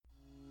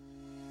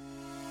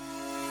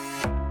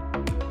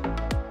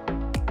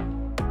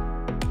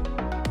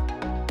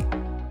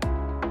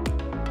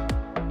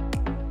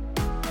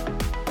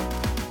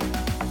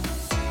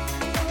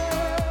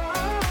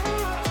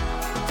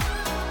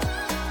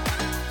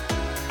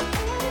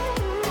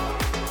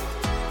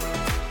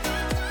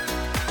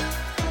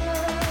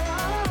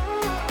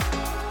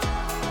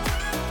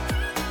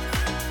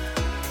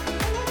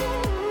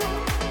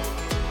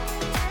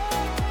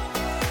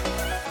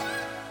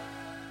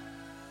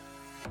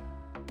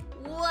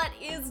What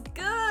is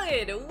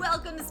good?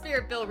 Welcome to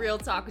Spirit-Filled Real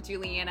Talk with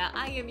Juliana.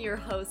 I am your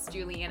host,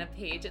 Juliana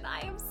Page, and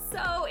I am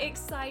so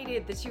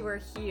excited that you are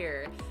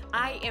here.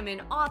 I am an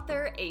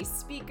author, a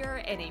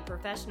speaker, and a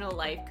professional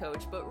life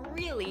coach, but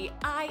really,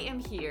 I am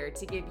here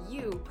to give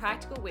you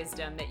practical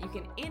wisdom that you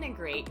can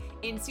integrate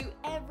into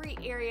every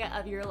area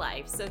of your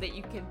life so that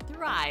you can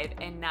thrive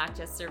and not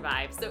just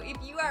survive. So if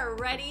you are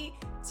ready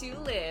to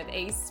live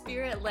a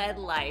spirit-led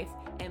life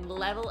and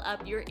level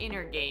up your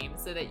inner game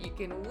so that you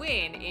can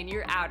win in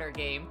your outer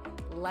game,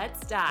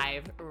 let's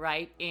dive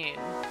right in.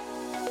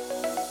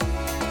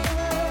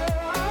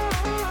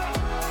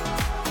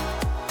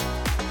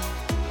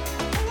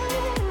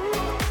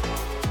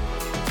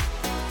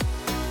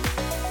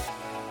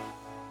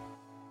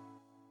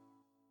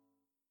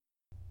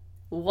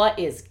 What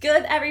is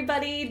good,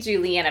 everybody?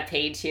 Juliana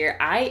Page here.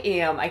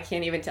 I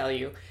can't even tell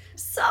you,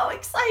 so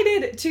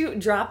excited to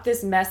drop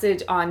this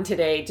message on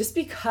today just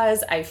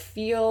because I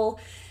feel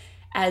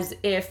as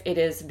if it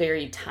is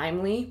very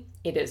timely,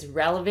 it is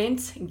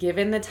relevant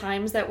given the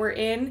times that we're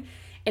in,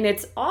 and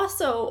it's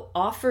also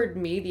offered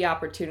me the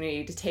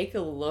opportunity to take a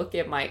look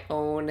at my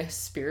own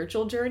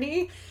spiritual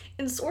journey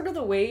and sort of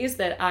the ways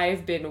that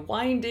I've been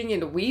winding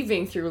and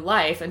weaving through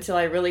life until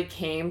I really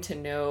came to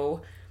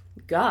know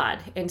God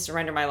and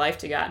surrender my life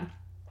to God.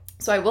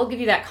 So I will give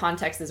you that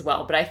context as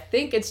well, but I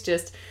think it's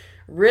just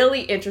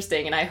really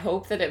interesting and I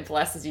hope that it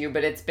blesses you,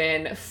 but it's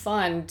been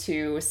fun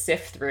to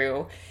sift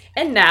through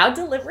and now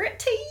deliver it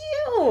to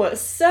you.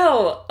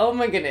 So, oh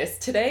my goodness,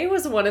 today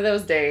was one of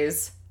those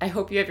days, I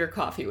hope you have your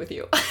coffee with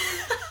you,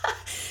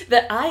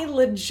 that I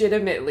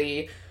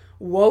legitimately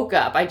woke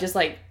up. I just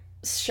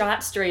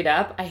shot straight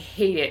up. I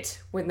hate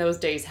it when those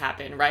days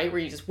happen, right?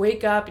 Where you just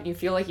wake up and you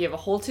feel like you have a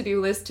whole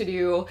to-do list to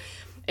do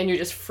and you're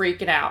just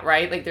freaking out,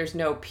 right? Like there's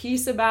no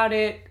peace about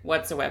it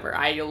whatsoever.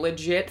 I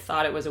legit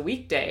thought it was a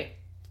weekday.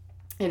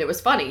 And it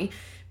was funny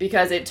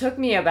because it took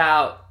me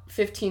about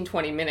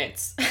 15-20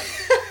 minutes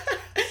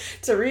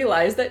to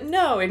realize that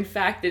no, in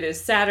fact, it is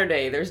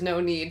Saturday. There's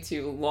no need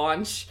to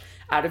launch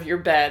out of your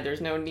bed.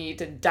 There's no need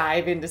to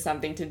dive into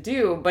something to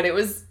do. But it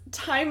was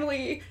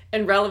timely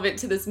and relevant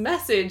to this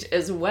message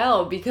as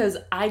well because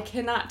I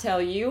cannot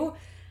tell you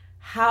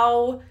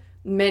how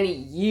many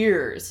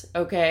years,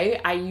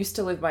 okay, I used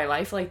to live my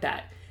life like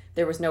that.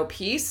 There was no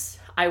peace.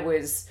 I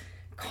was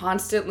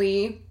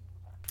constantly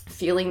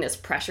feeling this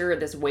pressure,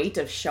 this weight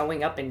of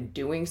showing up and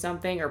doing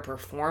something or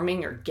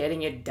performing or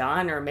getting it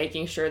done or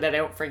making sure that I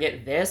don't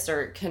forget this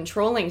or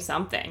controlling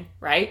something,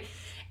 right?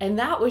 And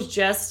that was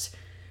just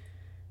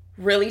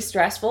really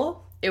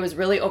stressful. It was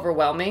really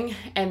overwhelming.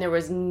 And there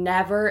was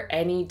never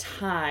any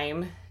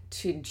time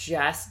to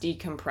just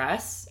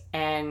decompress.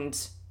 And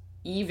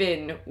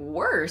even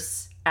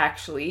worse,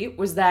 actually,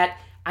 was that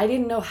I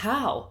didn't know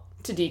how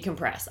to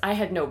decompress. I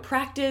had no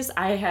practice.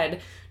 I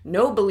had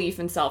no belief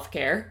in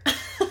self-care.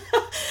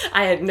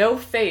 I had no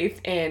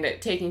faith in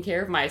taking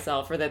care of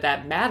myself or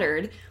that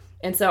mattered.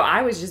 And so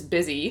I was just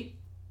busy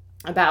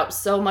about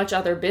so much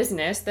other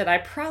business that I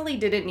probably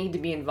didn't need to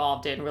be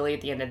involved in really at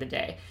the end of the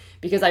day.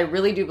 Because I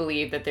really do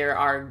believe that there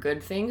are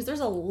good things. There's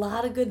a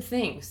lot of good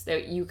things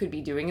that you could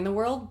be doing in the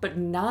world, but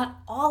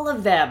not all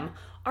of them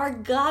are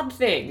God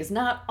things.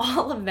 Not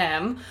all of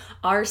them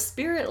are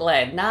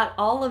spirit-led. Not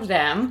all of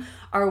them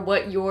are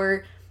what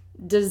you're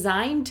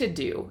designed to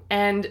do.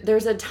 And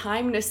there's a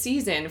time and a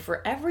season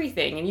for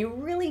everything. And you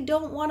really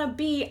don't want to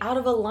be out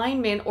of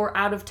alignment or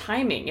out of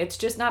timing. It's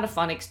just not a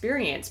fun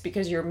experience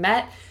because you're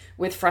met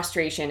with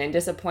frustration and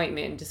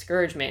disappointment and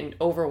discouragement and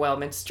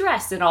overwhelm and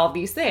stress and all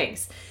these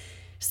things.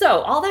 So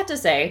all that to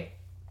say,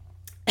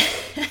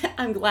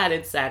 I'm glad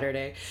it's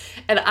Saturday.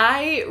 And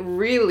I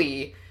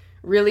really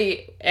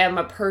am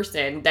a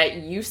person that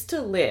used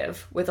to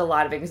live with a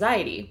lot of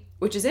anxiety,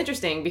 which is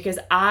interesting because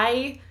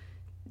I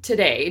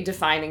today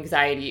define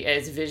anxiety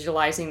as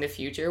visualizing the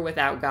future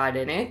without God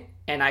in it,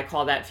 and I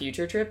call that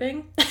future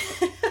tripping,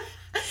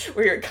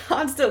 where you're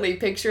constantly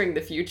picturing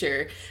the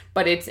future,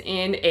 but it's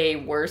in a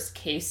worst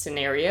case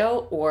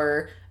scenario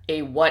or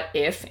a what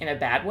if in a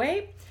bad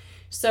way.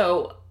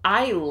 So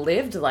I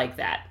lived like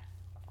that.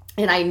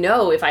 And I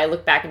know if I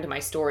look back into my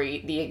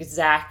story, the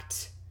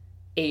exact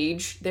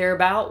age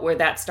thereabout where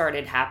that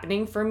started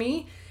happening for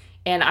me.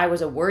 And I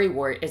was a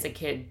worrywart as a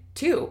kid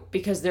too,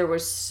 because there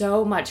was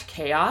so much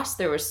chaos,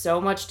 there was so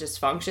much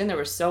dysfunction, there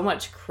was so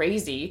much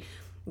crazy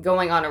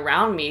going on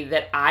around me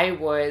that I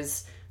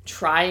was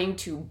trying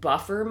to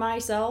buffer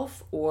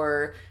myself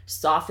or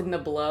soften the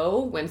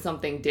blow when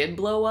something did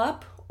blow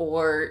up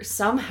or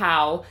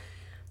somehow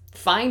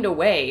find a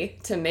way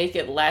to make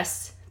it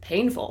less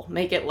painful,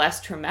 make it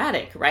less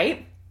traumatic,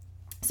 right?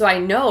 So I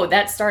know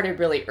that started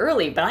really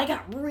early, but I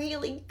got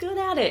really good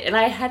at it and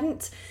I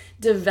hadn't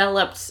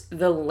developed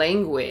the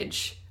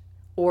language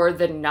or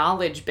the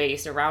knowledge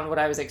base around what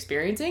I was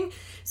experiencing.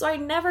 So I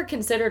never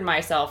considered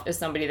myself as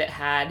somebody that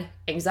had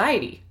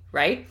anxiety,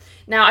 right?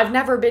 Now, I've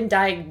never been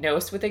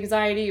diagnosed with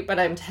anxiety, but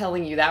I'm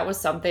telling you, that was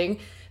something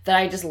that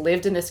I just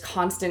lived in this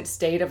constant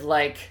state of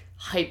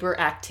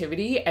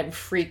hyperactivity and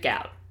freak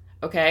out,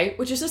 okay?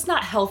 Which is just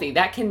not healthy.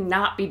 That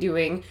cannot be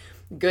doing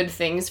good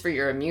things for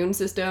your immune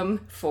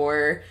system,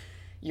 for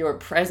your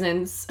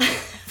presence,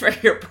 for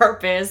your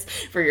purpose,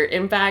 for your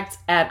impact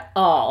at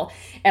all.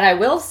 And I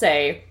will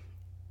say,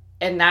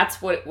 and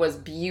that's what was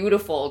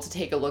beautiful to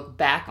take a look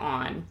back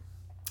on,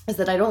 is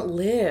that I don't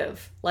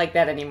live like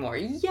that anymore.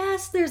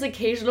 Yes, there's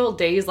occasional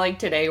days like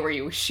today where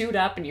you shoot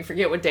up and you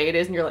forget what day it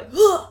is and you're like,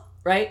 ugh,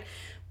 right?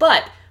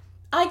 But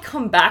I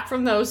come back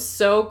from those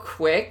so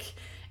quick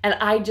and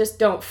I just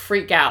don't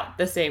freak out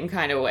the same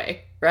kind of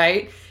way,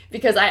 right?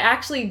 Because I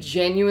actually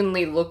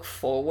genuinely look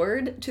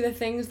forward to the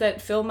things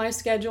that fill my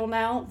schedule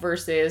now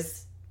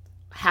versus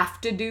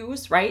have to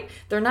do's, right?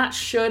 They're not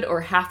should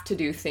or have to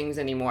do things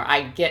anymore.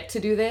 I get to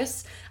do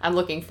this. I'm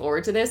looking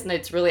forward to this. And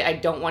it's really, I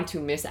don't want to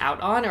miss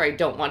out on, or I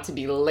don't want to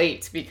be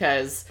late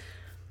because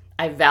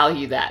I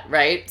value that,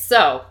 right?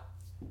 So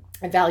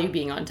I value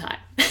being on time.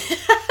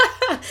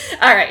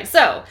 All right.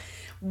 So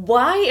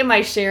why am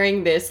I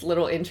sharing this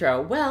little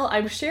intro? Well,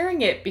 I'm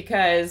sharing it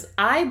because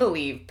I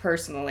believe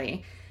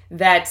personally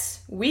that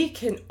we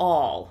can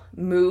all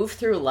move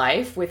through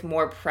life with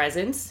more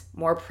presence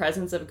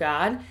of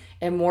God,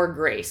 and more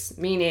grace,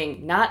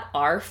 meaning not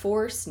our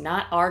force,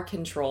 not our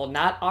control,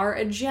 not our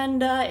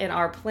agenda and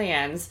our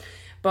plans,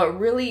 but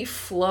really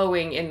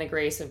flowing in the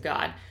grace of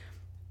God.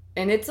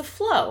 And it's a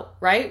flow,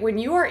 right? When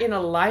you are in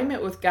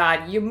alignment with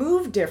God, you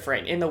move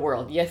different in the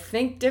world. You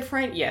think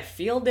different, you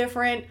feel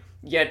different,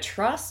 you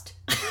trust,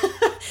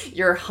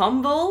 you're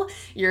humble,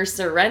 you're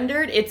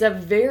surrendered. It's a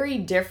very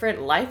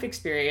different life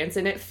experience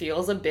and it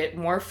feels a bit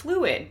more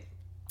fluid.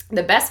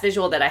 The best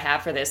visual that I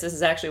have for this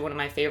is actually one of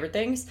my favorite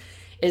things,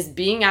 is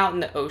being out in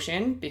the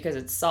ocean because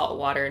it's salt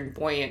water and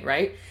buoyant,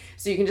 right?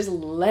 So you can just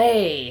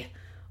lay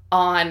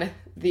on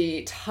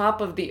the top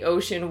of the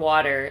ocean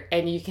water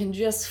and you can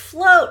just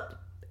float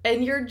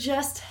and you're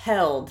just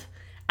held.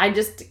 I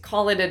just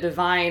call it a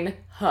divine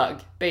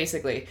hug,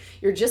 basically.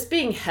 You're just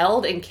being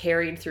held and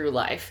carried through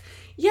life.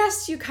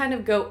 Yes, you kind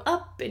of go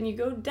up and you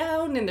go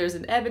down and there's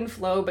an ebb and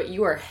flow, but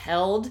you are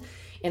held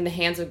in the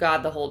hands of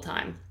God the whole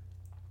time.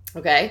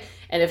 Okay?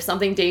 And if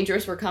something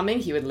dangerous were coming,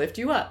 he would lift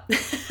you up.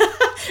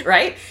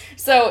 Right?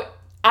 So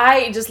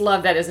I just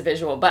love that as a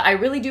visual, but I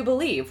really do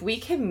believe we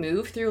can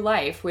move through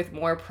life with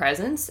more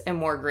presence and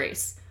more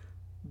grace,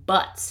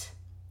 but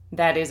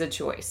that is a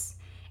choice.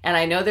 And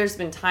I know there's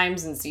been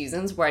times and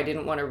seasons where I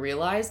didn't want to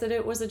realize that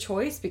it was a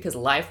choice because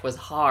life was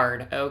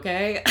hard,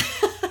 okay?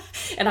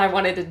 And I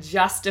wanted to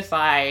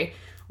justify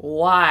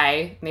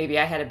why maybe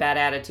I had a bad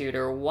attitude,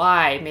 or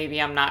why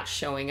maybe I'm not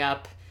showing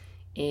up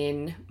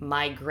in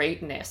my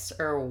greatness,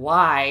 or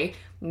why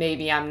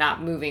maybe I'm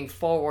not moving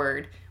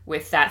forward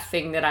with that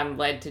thing that I'm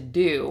led to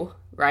do,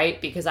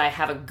 right? Because I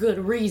have a good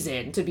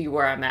reason to be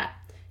where I'm at.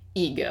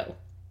 Ego,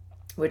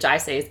 which I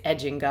say is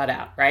edging God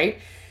out, right?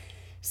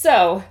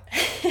 So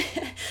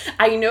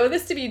I know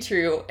this to be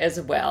true as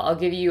well. I'll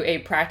give you a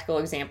practical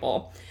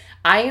example.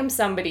 I am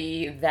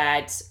somebody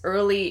that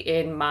early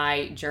in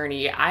my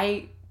journey,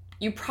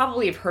 you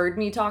probably have heard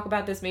me talk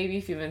about this maybe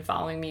if you've been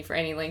following me for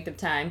any length of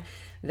time,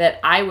 that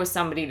I was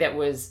somebody that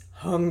was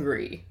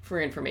hungry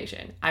for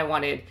information. I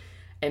wanted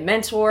a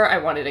mentor, I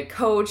wanted a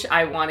coach,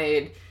 I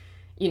wanted,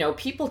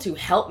 people to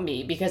help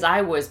me because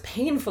I was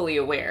painfully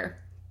aware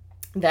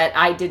that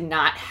I did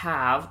not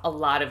have a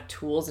lot of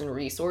tools and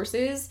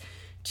resources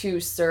to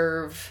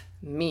serve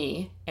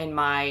me and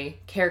my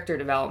character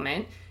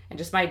development and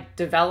just my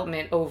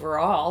development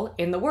overall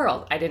in the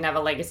world. I didn't have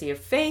a legacy of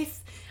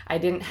faith. I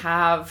didn't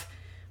have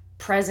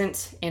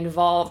present,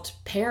 involved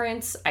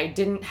parents. I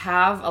didn't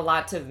have a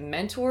lot of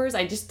mentors.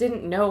 I just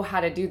didn't know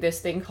how to do this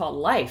thing called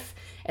life.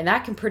 And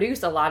that can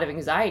produce a lot of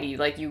anxiety.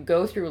 Like you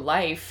go through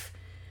life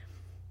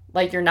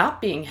like you're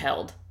not being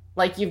held.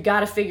 Like you've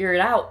got to figure it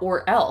out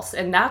or else.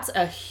 And that's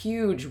a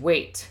huge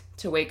weight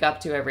to wake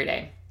up to every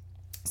day.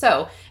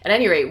 So at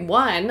any rate,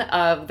 one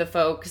of the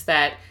folks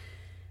that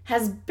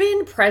has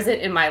been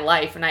present in my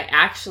life, and I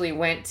actually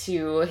went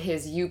to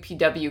his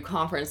UPW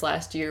conference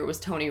last year, was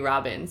Tony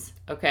Robbins,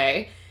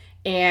 okay?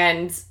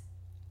 And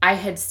I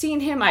had seen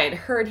him, I had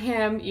heard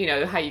him,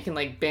 how you can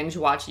like binge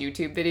watch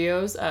YouTube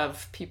videos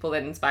of people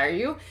that inspire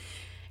you.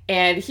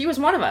 And he was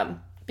one of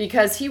them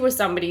because he was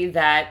somebody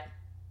that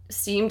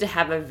seemed to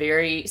have a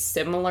very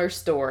similar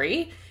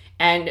story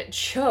and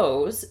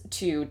chose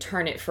to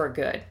turn it for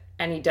good.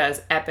 And he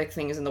does epic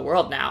things in the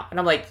world now. And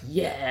I'm like,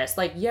 yes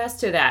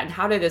to that. And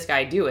how did this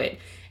guy do it?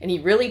 And he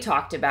really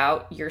talked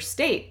about your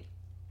state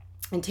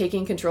and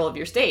taking control of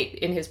your state.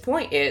 And his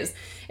point is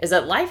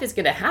that life is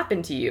going to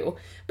happen to you,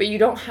 but you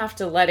don't have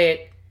to let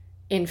it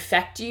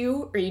infect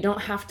you, or you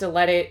don't have to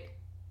let it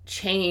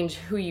change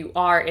who you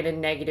are in a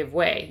negative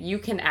way. You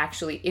can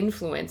actually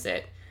influence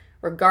it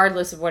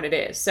regardless of what it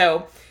is.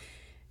 So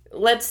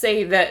let's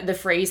say the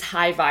phrase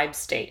high vibe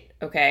state,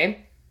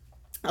 okay?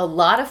 A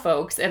lot of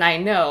folks, and I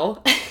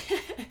know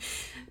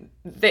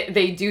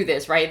they do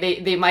this, right?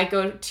 They might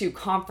go to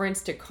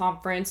conference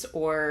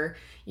or,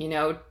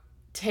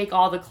 take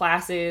all the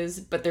classes,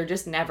 but they're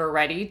just never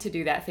ready to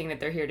do that thing that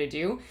they're here to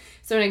do.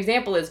 So an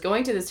example is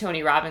going to this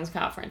Tony Robbins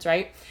conference,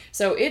 right?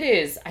 So it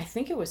is, I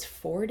think it was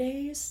 4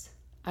 days,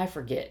 I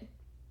forget,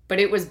 but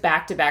it was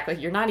back to back.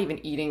 Like, you're not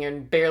even eating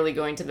and barely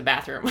going to the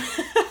bathroom.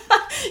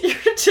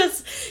 You're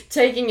just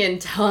taking in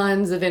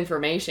tons of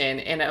information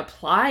and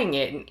applying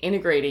it and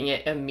integrating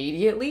it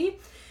immediately.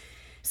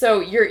 So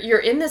you're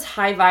in this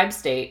high vibe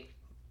state,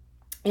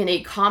 and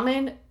a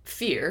common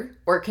fear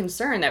or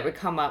concern that would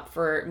come up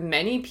for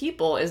many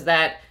people is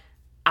that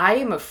I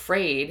am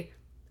afraid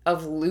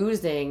of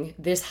losing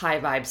this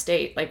high vibe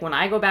state. Like, when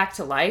I go back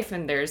to life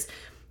and there's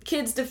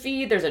kids to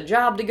feed, there's a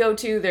job to go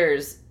to,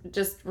 there's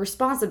just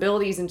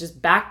responsibilities and just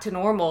back to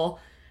normal,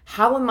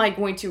 how am I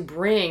going to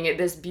bring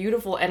this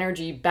beautiful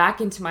energy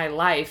back into my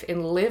life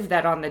and live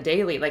that on the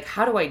daily? Like,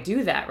 how do I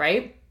do that,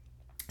 right?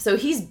 So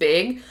he's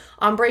big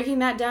on breaking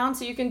that down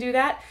so you can do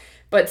that.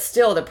 But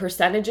still, the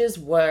percentages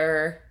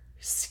were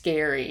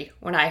scary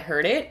when I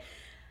heard it.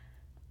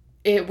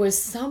 It was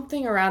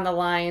something around the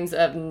lines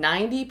of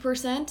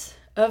 90%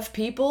 of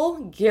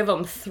people give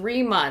them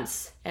 3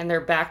 months and they're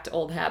back to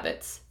old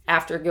habits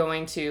after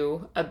going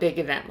to a big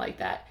event like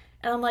that.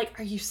 And I'm like,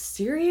 are you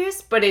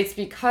serious? But it's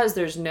because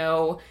there's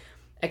no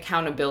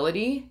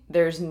accountability.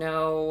 There's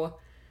no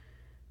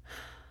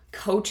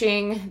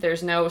coaching.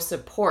 There's no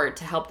support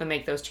to help them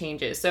make those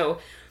changes. So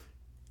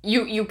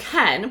you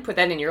can put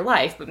that in your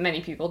life, but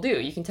many people do.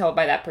 You can tell it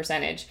by that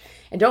percentage.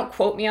 And don't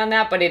quote me on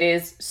that, but it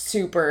is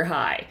super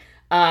high.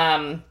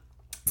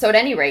 So at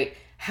any rate,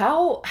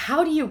 how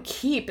do you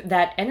keep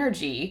that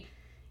energy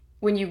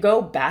when you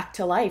go back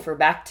to life or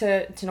back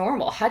to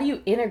normal? How do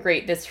you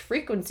integrate this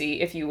frequency,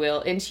 if you will,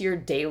 into your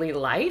daily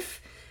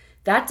life?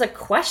 That's a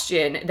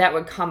question that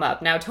would come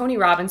up. Now, Tony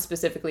Robbins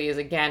specifically is,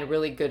 again,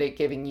 really good at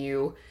giving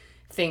you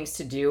things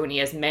to do, and he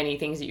has many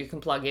things that you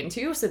can plug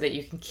into so that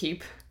you can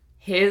keep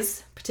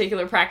his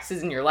particular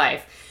practices in your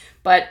life.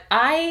 But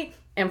I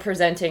am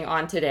presenting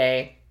on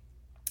today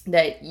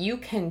that you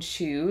can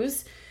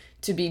choose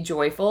to be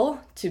joyful,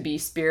 to be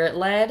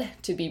spirit-led,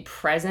 to be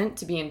present,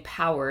 to be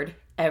empowered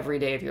every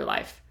day of your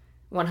life.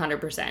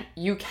 100%.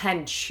 You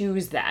can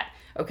choose that,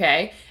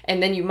 okay?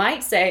 And then you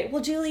might say,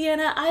 well,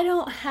 Juliana, I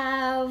don't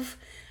have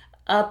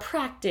a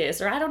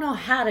practice, or I don't know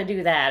how to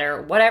do that,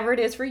 or whatever it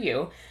is for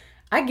you.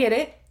 I get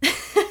it.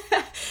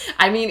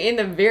 I mean, in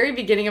the very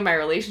beginning of my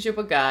relationship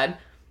with God,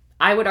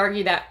 I would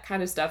argue that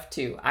kind of stuff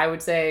too. I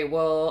would say,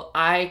 well,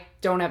 I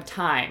don't have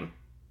time,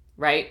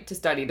 right, to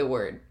study the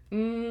word.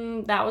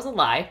 That was a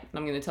lie.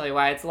 I'm going to tell you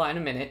why it's a lie in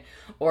a minute.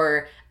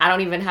 Or I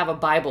don't even have a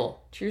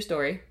Bible. True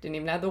story. Didn't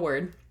even have the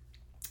word.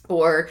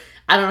 Or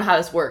I don't know how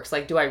this works.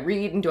 Like, do I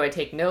read and do I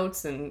take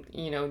notes? And,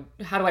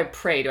 how do I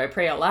pray? Do I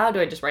pray out loud?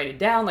 Do I just write it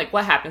down? Like,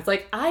 what happens?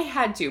 Like,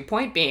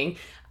 point being,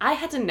 I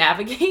had to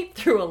navigate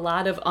through a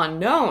lot of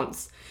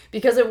unknowns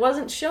because it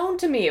wasn't shown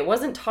to me. It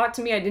wasn't taught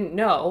to me. I didn't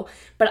know.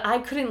 But I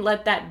couldn't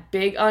let that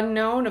big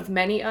unknown of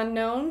many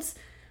unknowns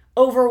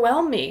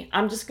overwhelm me.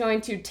 I'm just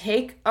going to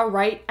take a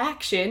right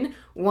action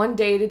one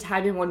day at a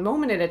time and one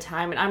moment at a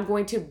time, and I'm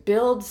going to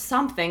build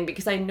something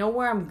because I know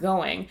where I'm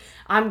going.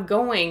 I'm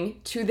going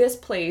to this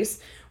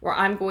place where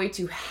I'm going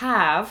to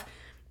have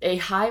a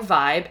high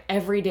vibe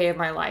every day of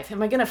my life.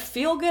 Am I going to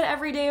feel good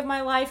every day of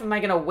my life? Am I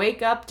going to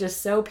wake up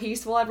just so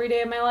peaceful every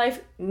day of my life?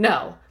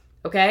 No.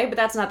 Okay? But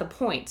that's not the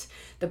point.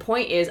 The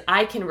point is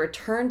I can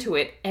return to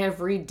it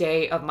every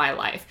day of my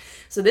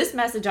life. So this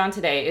message on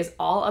today is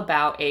all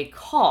about a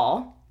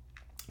call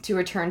to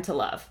return to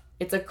love.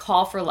 It's a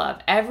call for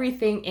love.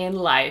 Everything in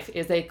life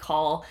is a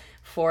call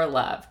for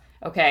love,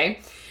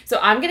 okay? So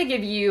I'm going to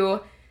give you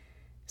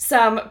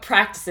some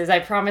practices. I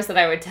promised that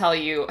I would tell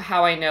you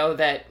how I know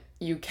that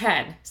you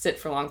can sit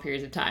for long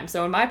periods of time.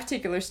 So in my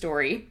particular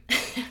story,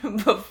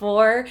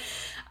 before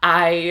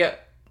I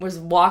was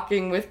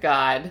walking with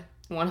God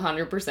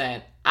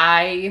 100%,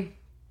 I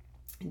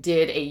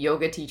did a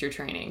yoga teacher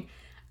training.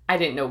 I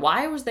didn't know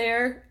why I was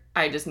there.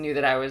 I just knew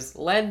that I was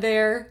led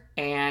there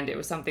and it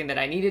was something that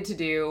I needed to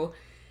do.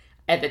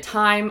 At the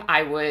time,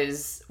 I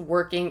was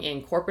working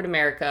in corporate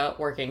America,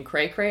 working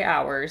cray-cray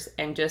hours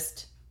and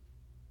just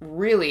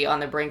really on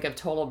the brink of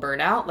total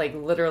burnout. Like,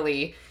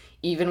 literally,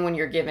 even when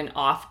you're given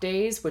off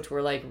days, which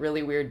were like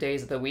really weird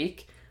days of the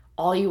week,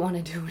 all you want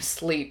to do is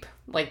sleep.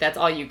 Like, that's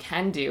all you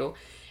can do.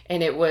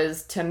 And it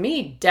was, to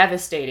me,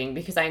 devastating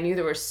because I knew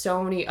there were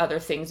so many other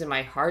things in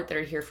my heart that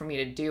are here for me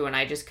to do, and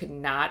I just could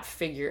not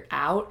figure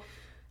out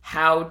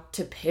how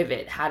to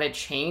pivot, how to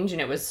change, and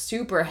it was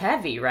super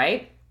heavy,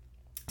 right?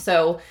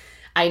 So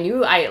I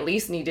knew I at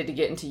least needed to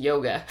get into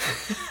yoga.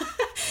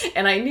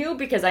 And I knew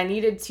because I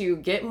needed to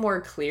get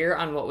more clear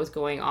on what was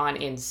going on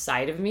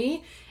inside of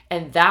me,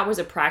 and that was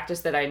a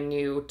practice that I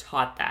knew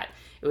taught that.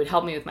 It would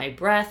help me with my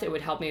breath, it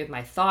would help me with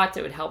my thoughts,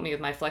 it would help me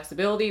with my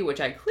flexibility, which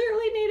I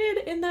clearly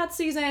needed in that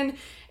season,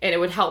 and it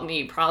would help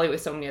me probably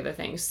with so many other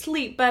things.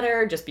 Sleep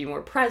better, just be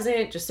more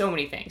present, just so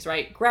many things,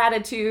 right?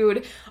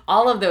 Gratitude,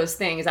 all of those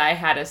things I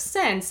had a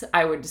sense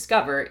I would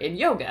discover in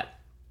yoga.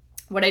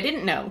 What I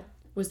didn't know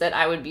was that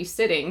I would be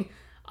sitting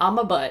on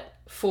my butt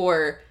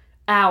for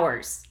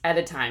hours at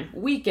a time,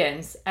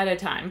 weekends at a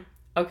time,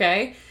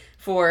 okay?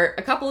 For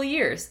a couple of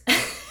years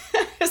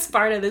as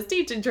part of this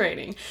teaching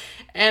training.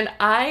 And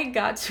I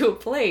got to a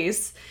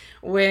place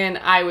when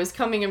I was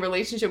coming in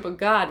relationship with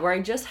God, where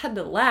I just had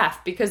to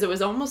laugh because it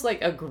was almost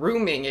like a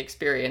grooming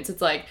experience.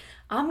 It's like,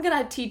 I'm going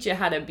to teach you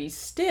how to be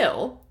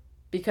still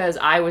because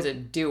I was a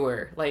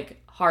doer,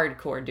 like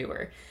hardcore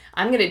doer.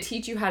 I'm going to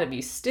teach you how to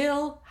be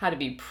still, how to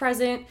be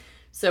present.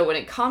 So when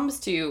it comes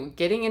to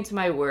getting into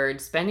my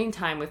word, spending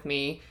time with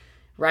me,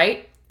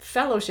 right?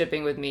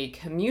 Fellowshipping with me,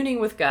 communing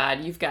with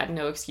God, you've got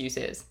no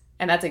excuses.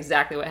 And that's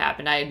exactly what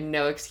happened. I had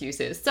no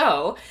excuses.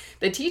 So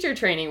the teacher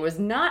training was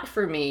not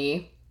for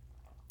me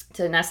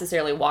to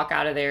necessarily walk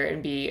out of there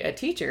and be a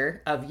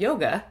teacher of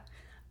yoga,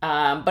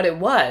 but it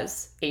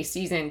was a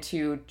season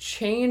to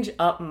change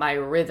up my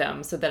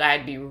rhythm so that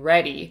I'd be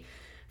ready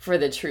for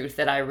the truth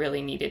that I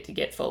really needed to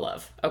get full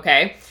of,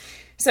 okay?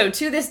 So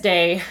to this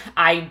day,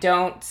 I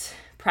don't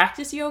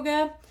practice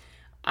yoga.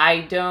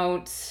 I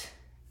don't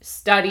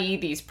study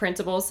these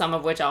principles, some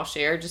of which I'll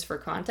share just for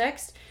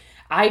context.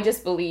 I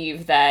just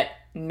believe that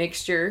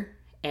mixture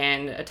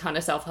and a ton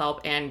of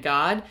self-help and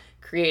God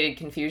created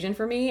confusion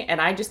for me,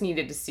 and I just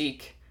needed to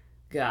seek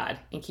God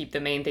and keep the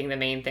main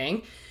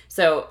thing.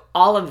 So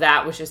all of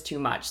that was just too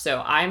much.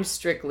 So I'm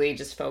strictly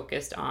just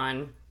focused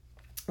on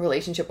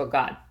relationship with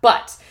God.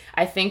 But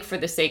I think for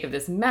the sake of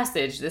this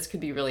message, this could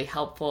be really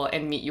helpful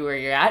and meet you where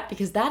you're at,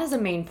 because that is a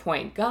main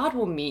point. God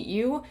will meet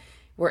you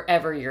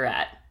wherever you're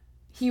at.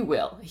 He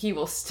will. He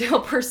will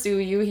still pursue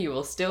you. He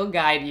will still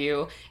guide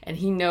you, and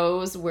he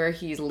knows where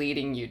he's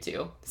leading you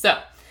to. So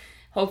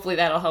hopefully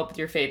that'll help with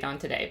your faith on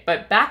today.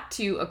 But back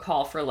to a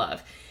call for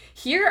love.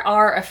 Here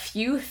are a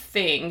few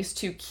things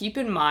to keep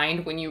in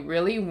mind when you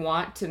really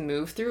want to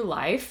move through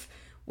life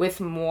with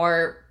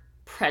more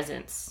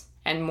presence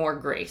and more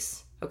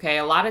grace. Okay,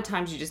 a lot of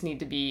times you just need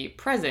to be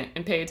present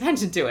and pay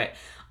attention to it,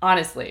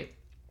 honestly.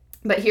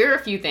 But here are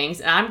a few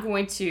things, and I'm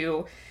going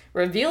to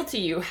reveal to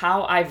you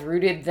how I've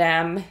rooted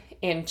them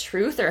in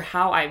truth, or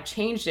how I've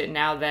changed it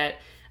now that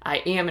I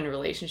am in a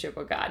relationship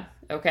with God,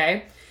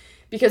 okay?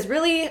 Because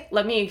really,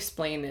 let me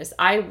explain this.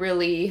 I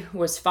really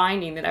was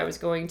finding that I was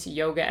going to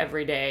yoga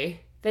every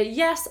day, that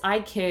yes, I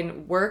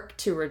can work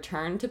to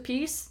return to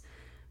peace,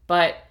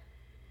 but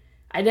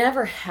I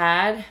never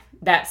had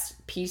that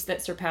peace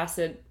that surpassed.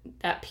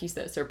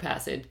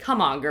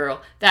 Come on,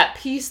 girl. That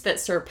peace that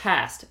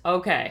surpassed.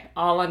 Okay,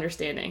 all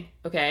understanding,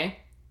 okay?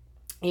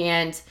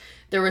 And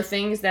there were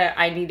things that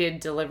I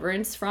needed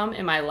deliverance from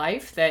in my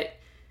life that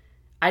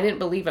I didn't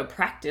believe a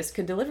practice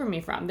could deliver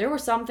me from. There were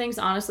some things,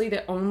 honestly,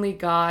 that only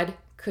God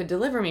could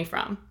deliver me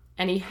from.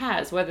 And he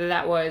has, whether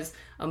that was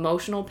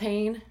emotional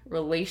pain,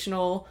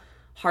 relational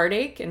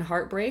heartache and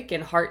heartbreak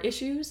and heart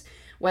issues,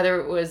 whether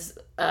it was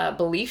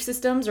belief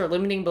systems or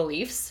limiting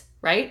beliefs,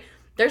 right?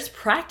 There's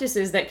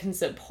practices that can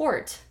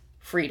support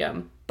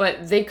freedom,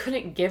 but they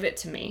couldn't give it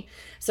to me.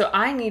 So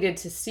I needed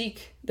to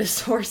seek the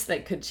source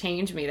that could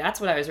change me.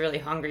 That's what I was really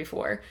hungry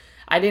for.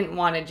 I didn't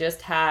want to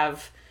just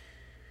have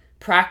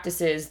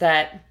practices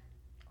that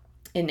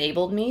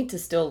enabled me to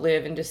still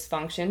live in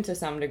dysfunction to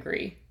some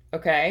degree,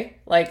 okay?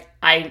 Like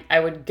I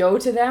would go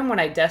to them when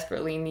I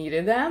desperately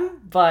needed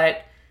them,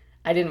 but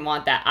I didn't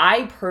want that.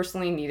 I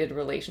personally needed a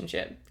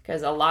relationship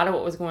because a lot of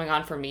what was going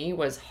on for me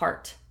was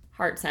heart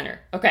center.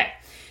 Okay,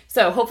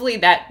 so hopefully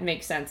that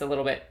makes sense a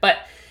little bit. But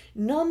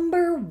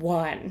number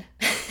one,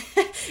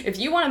 if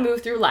you want to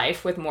move through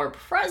life with more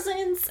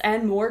presence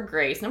and more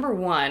grace, number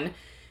one,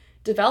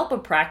 develop a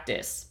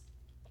practice.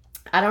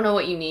 I don't know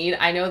what you need.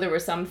 I know there were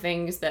some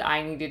things that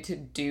I needed to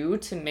do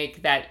to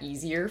make that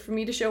easier for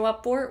me to show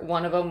up for.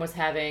 One of them was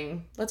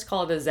having, let's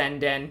call it a Zen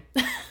den,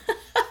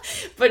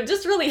 but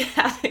just really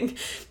having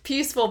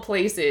peaceful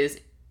places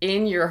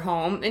in your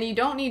home, and you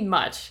don't need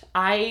much.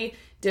 I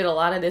did a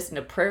lot of this in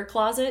a prayer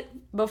closet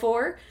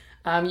before.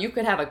 You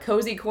could have a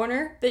cozy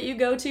corner that you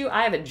go to.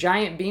 I have a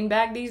giant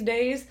beanbag these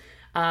days,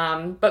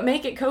 but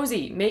make it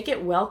cozy, make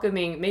it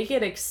welcoming, make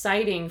it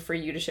exciting for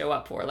you to show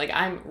up for. Like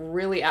I'm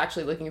really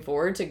actually looking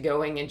forward to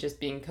going and just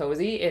being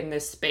cozy in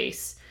this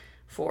space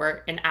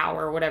for an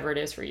hour, whatever it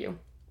is for you.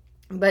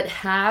 But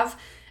have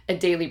a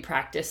daily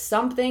practice,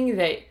 something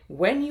that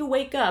when you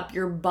wake up,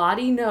 your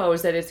body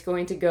knows that it's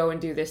going to go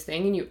and do this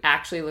thing and you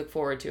actually look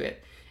forward to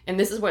it. And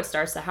this is what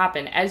starts to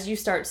happen as you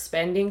start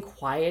spending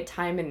quiet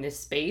time in this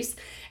space,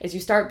 as you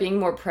start being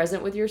more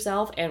present with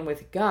yourself and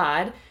with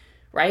God,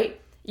 right?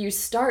 You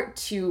start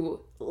to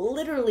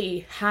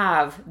literally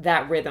have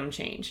that rhythm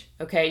change,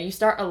 okay? You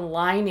start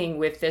aligning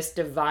with this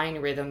divine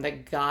rhythm, the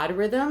God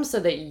rhythm, so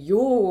that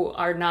you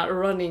are not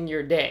running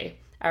your day,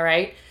 all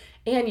right?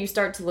 And you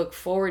start to look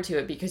forward to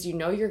it because you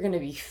know you're going to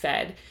be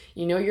fed.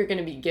 You know you're going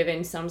to be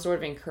given some sort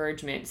of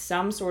encouragement,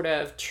 some sort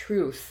of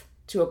truth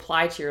to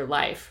apply to your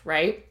life,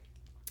 right?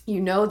 You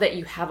know that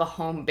you have a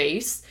home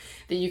base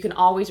that you can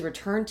always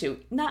return to,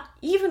 not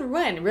even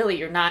when really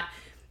you're not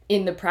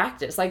in the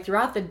practice. Like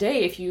throughout the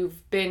day, if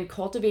you've been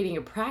cultivating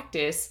a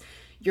practice,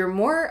 you're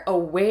more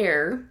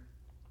aware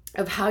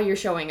of how you're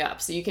showing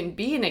up. So you can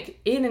be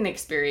in an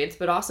experience,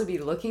 but also be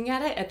looking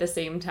at it at the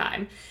same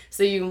time.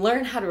 So you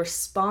learn how to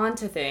respond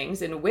to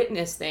things and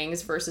witness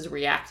things versus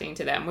reacting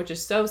to them, which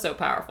is so, so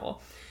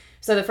powerful.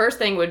 So the first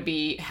thing would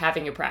be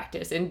having a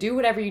practice, and do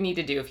whatever you need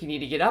to do. If you need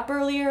to get up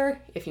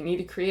earlier, if you need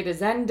to create a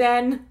Zen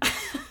den,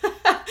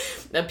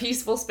 a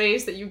peaceful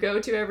space that you go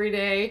to every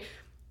day.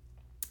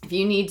 If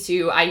you need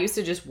to, I used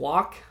to just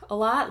walk a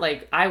lot.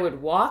 Like I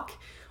would walk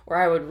or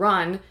I would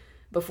run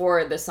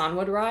before the sun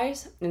would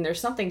rise. And there's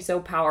something so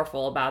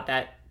powerful about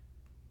that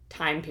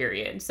time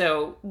period.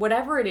 So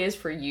whatever it is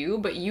for you,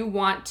 but you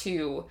want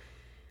to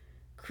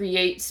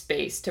create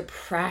space to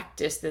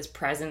practice this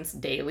presence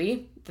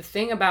daily. The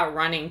thing about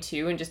running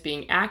too and just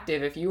being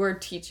active, if you are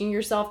teaching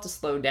yourself to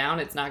slow down,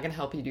 it's not going to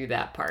help you do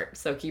that part.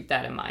 So keep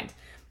that in mind.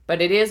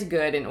 But it is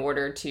good in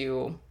order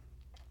to,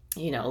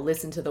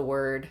 listen to the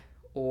word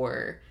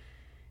or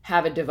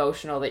have a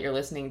devotional that you're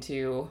listening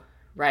to,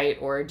 right?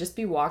 Or just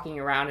be walking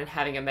around and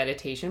having a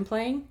meditation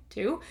playing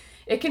too.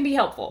 It can be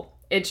helpful.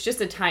 It's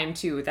just a time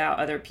too without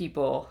other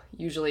people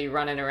usually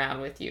running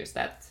around with you. So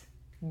that's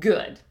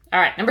good. All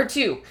right, number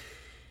 2.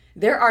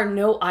 There are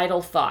no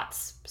idle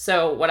thoughts.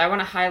 So what I want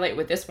to highlight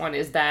with this one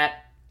is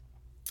that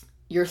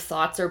your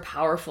thoughts are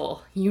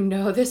powerful. You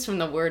know this from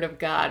the Word of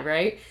God,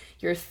 right?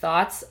 Your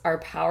thoughts are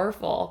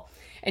powerful.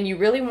 And you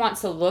really want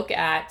to look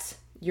at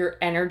your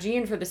energy.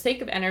 And for the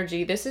sake of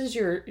energy, this is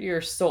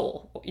your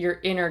soul,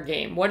 your inner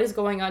game. What is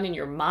going on in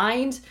your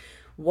mind?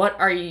 What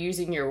are you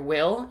using your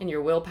will and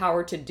your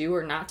willpower to do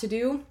or not to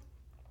do?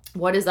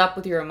 What is up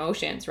with your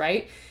emotions,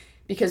 right?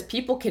 Because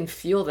people can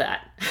feel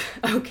that,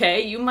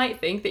 okay? You might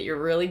think that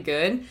you're really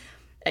good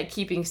at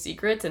keeping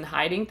secrets and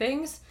hiding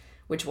things,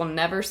 which will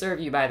never serve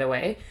you, by the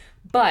way,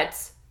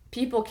 but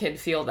people can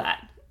feel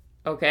that,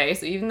 okay?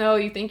 So even though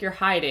you think you're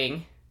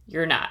hiding,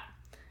 you're not,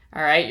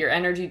 all right? Your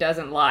energy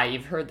doesn't lie.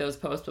 You've heard those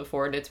posts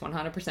before, and it's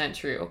 100%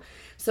 true.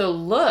 So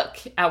look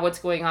at what's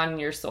going on in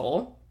your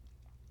soul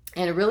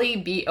and really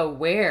be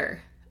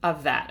aware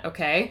of that,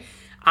 okay?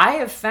 I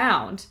have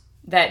found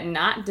that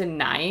not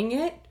denying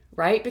it,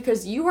 right?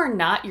 Because you are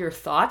not your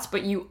thoughts,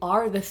 but you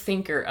are the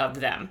thinker of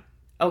them,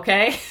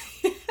 okay?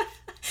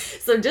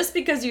 So just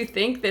because you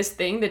think this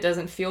thing that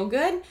doesn't feel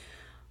good,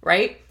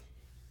 right?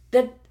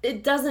 That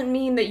it doesn't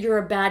mean that you're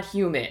a bad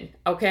human,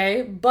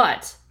 okay?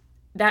 But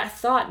that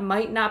thought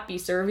might not be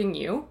serving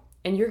you,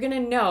 and you're gonna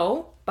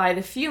know by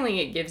the feeling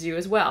it gives you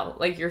as well.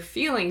 Like your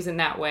feelings in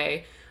that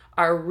way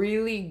are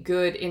really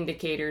good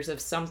indicators of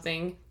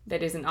something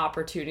that is an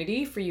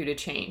opportunity for you to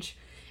change.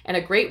 And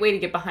a great way to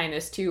get behind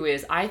this too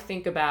is I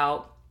think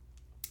about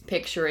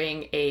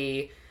picturing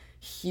a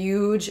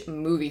huge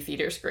movie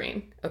theater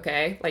screen,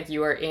 okay? Like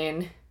you are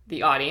in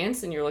the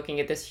audience and you're looking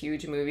at this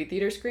huge movie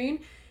theater screen.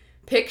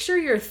 Picture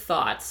your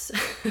thoughts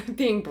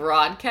being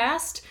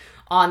broadcast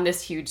on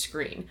this huge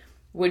screen.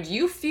 Would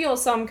you feel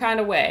some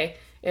kind of way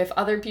if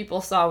other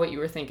people saw what you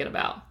were thinking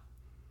about?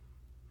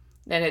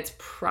 Then it's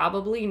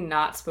probably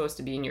not supposed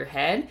to be in your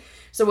head.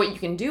 So what you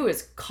can do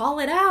is call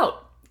it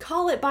out.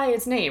 Call it by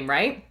its name,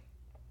 right?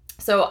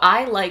 So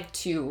I like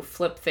to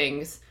flip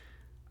things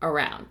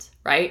around,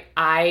 right?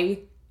 I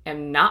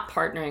am not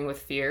partnering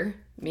with fear.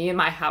 Me and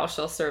my house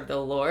shall serve the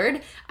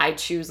Lord. I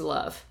choose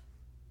love,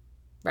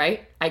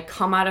 right? I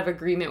come out of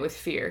agreement with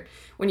fear.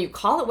 When you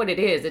call it what it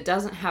is, it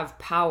doesn't have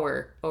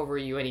power over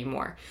you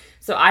anymore.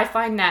 So I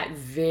find that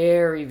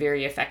very,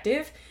 very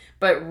effective.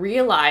 But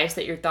realize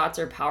that your thoughts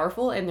are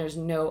powerful and there's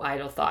no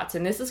idle thoughts.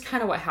 And this is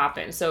kind of what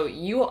happens. So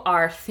you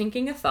are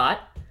thinking a thought,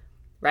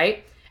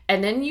 right?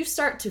 And then you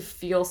start to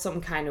feel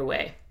some kind of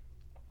way.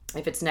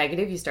 If it's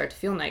negative, you start to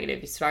feel negative.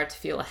 You start to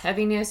feel a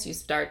heaviness. You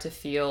start to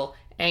feel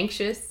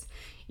anxious.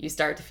 You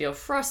start to feel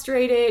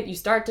frustrated. You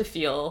start to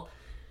feel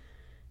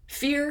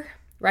fear,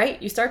 right?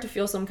 You start to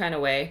feel some kind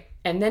of way.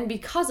 And then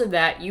because of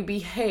that, you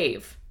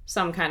behave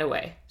some kind of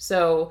way.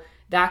 So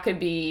that could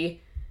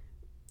be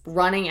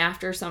running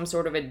after some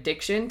sort of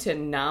addiction to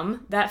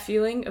numb that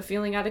feeling of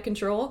feeling out of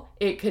control.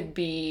 It could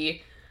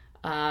be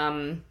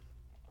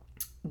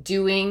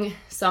doing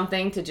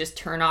something to just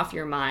turn off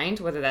your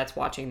mind, whether that's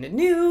watching the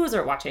news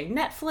or watching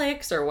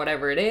Netflix or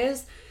whatever it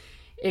is.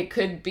 It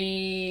could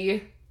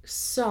be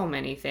so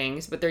many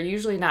things, but they're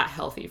usually not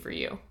healthy for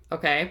you,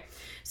 okay?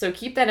 So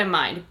keep that in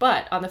mind.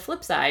 But on the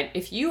flip side,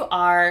 if you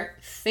are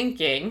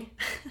thinking,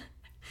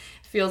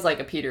 it feels like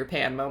a Peter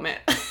Pan moment.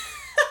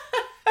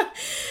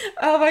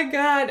 Oh my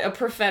God, a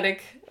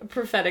prophetic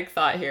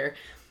thought here.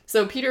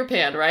 So Peter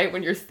Pan, right?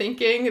 When you're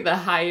thinking the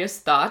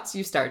highest thoughts,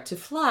 you start to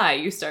fly.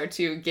 You start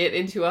to get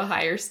into a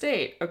higher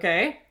state,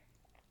 okay?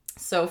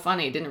 So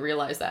funny, didn't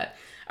realize that.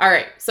 All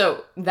right,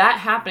 so that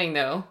happening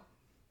though,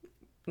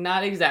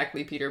 not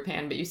exactly Peter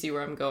Pan, but you see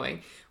where I'm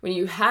going. When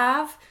you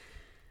have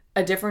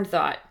a different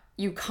thought,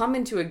 you come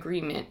into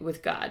agreement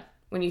with God.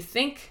 When you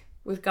think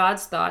with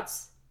God's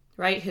thoughts,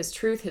 right? His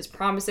truth, his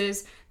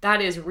promises,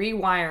 that is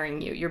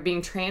rewiring you. You're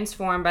being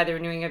transformed by the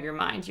renewing of your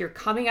mind. You're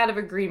coming out of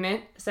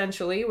agreement,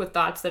 essentially, with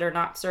thoughts that are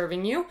not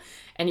serving you,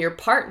 and you're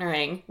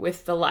partnering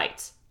with the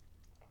light.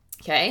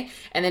 Okay?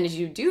 And then as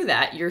you do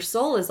that, your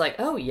soul is like,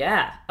 oh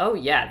yeah,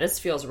 this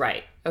feels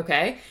right.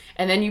 Okay?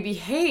 And then you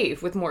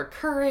behave with more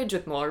courage,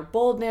 with more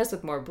boldness,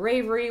 with more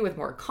bravery, with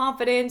more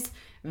confidence.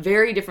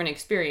 Very different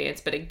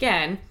experience. But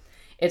again,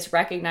 it's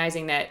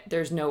recognizing that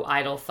there's no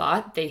idle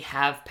thought. They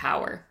have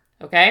power.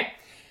 Okay?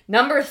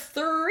 Number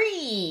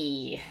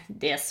 3,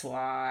 this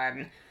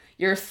one.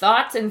 Your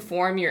thoughts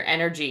inform your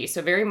energy.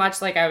 So very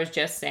much like I was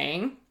just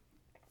saying,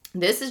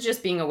 this is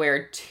just being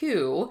aware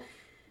too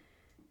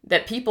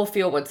that people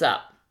feel what's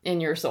up in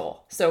your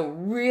soul. So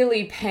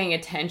really paying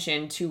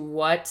attention to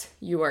what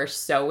you are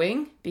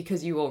sowing,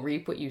 because you will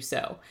reap what you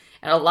sow.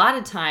 And a lot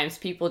of times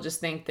people just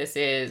think this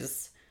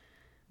is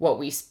what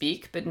we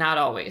speak, but not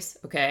always,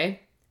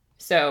 okay?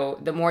 So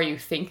the more you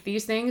think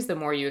these things, the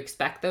more you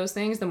expect those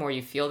things, the more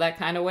you feel that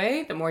kind of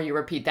way, the more you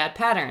repeat that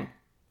pattern.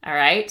 All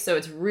right? So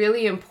it's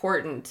really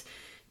important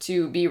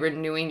to be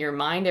renewing your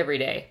mind every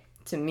day.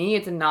 To me,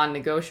 it's a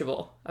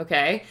non-negotiable,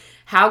 okay?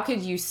 How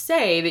could you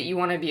say that you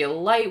want to be a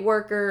light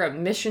worker, a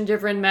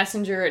mission-driven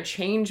messenger, a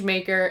change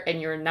maker,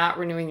 and you're not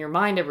renewing your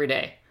mind every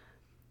day?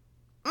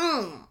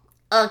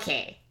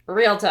 Okay,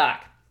 real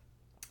talk.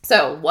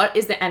 So what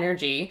is the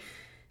energy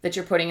that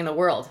you're putting in the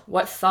world?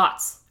 What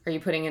thoughts are you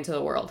putting into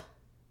the world?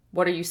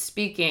 What are you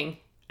speaking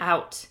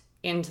out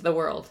into the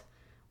world?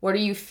 What are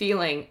you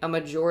feeling a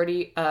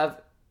majority of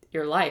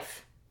your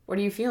life? What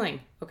are you feeling?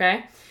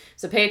 Okay?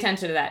 So pay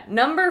attention to that.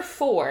 Number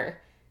 4,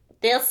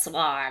 this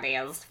one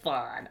is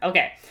fun.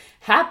 Okay.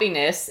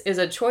 Happiness is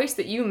a choice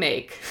that you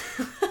make.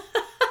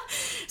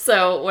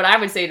 So what I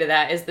would say to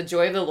that is the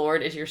joy of the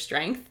Lord is your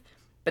strength,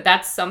 but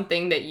that's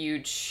something that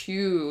you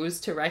choose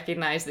to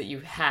recognize that you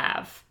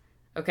have.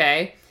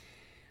 Okay?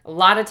 A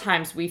lot of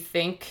times we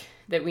think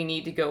that we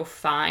need to go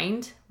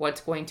find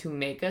what's going to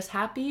make us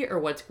happy or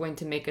what's going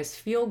to make us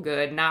feel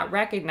good, not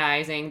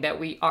recognizing that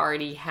we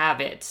already have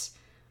it.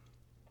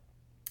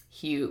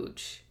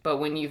 Huge. But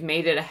when you've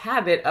made it a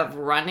habit of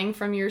running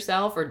from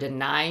yourself or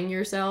denying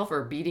yourself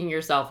or beating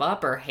yourself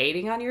up or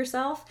hating on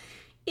yourself,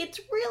 it's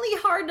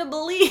really hard to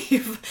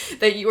believe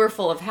that you are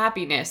full of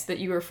happiness, that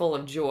you are full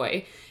of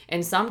joy.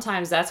 And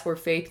sometimes that's where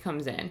faith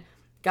comes in.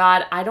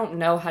 God, I don't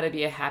know how to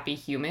be a happy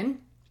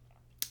human.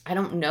 I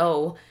don't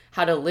know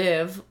how to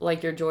live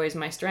like your joy is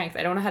my strength.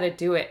 I don't know how to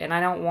do it, and I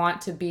don't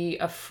want to be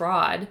a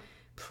fraud.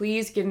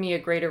 Please give me a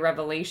greater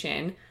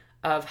revelation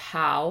of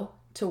how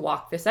to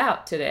walk this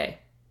out today.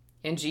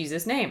 In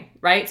Jesus' name,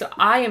 right? So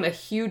I am a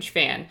huge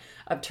fan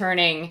of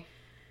turning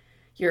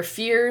your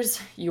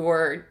fears,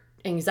 your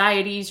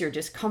anxieties, your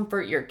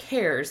discomfort, your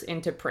cares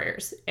into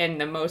prayers.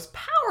 And the most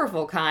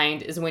powerful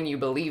kind is when you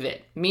believe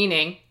it,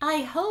 meaning, I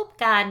hope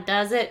God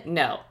does it.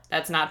 No,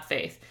 that's not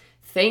faith.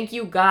 Thank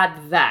you,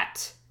 God,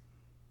 that.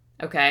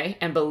 Okay?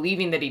 And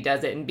believing that he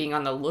does it and being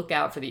on the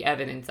lookout for the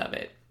evidence of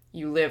it.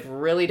 You live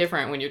really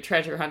different when you're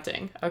treasure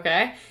hunting,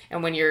 okay?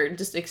 And when you're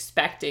just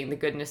expecting the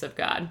goodness of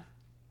God.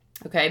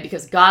 Okay,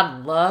 because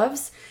God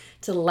loves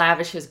to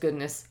lavish his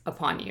goodness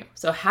upon you.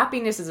 So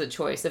happiness is a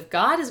choice. If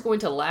God is going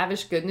to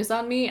lavish goodness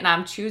on me and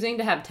I'm choosing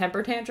to have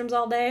temper tantrums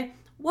all day,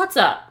 what's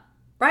up?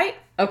 Right?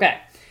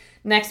 Okay.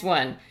 Next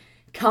one,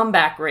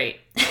 comeback rate.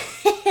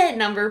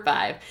 Number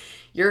 5,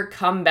 your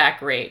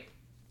comeback rate.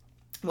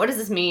 What does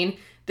this mean?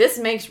 This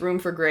makes room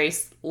for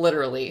grace,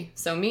 literally.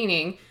 So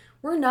meaning,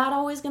 we're not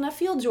always going to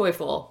feel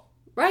joyful,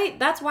 right?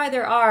 That's why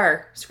there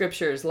are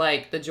scriptures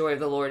like the joy of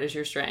the Lord is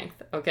your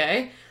strength,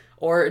 okay?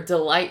 Or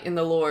delight in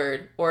the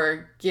Lord,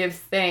 or give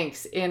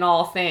thanks in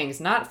all things.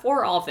 Not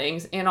for all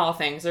things, in all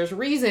things. There's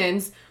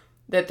reasons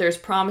that there's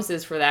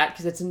promises for that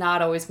because it's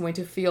not always going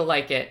to feel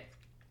like it.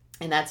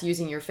 And that's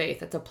using your faith.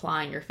 That's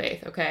applying your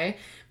faith, okay?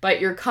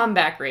 But your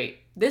comeback rate.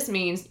 This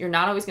means you're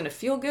not always going to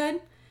feel good.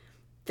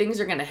 Things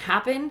are going to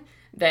happen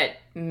that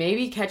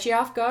maybe catch you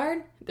off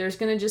guard. There's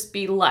going to just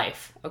be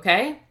life,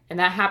 okay? And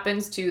that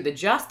happens to the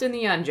just and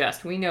the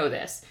unjust. We know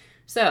this.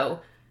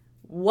 So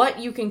what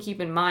you can keep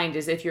in mind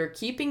is if you're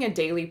keeping a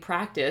daily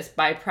practice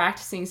by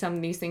practicing some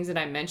of these things that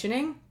I'm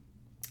mentioning,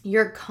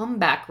 your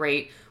comeback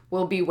rate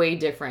will be way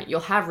different. You'll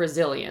have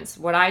resilience.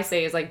 What I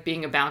say is like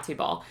being a bouncy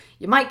ball.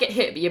 You might get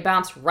hit, but you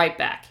bounce right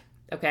back,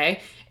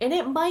 okay? And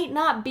it might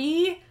not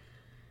be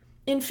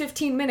in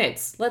 15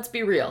 minutes. Let's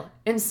be real.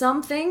 And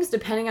some things,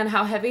 depending on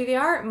how heavy they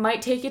are,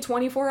 might take you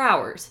 24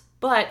 hours.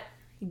 But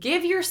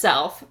give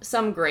yourself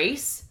some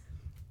grace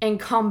and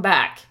come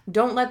back.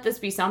 Don't let this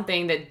be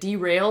something that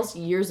derails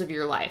years of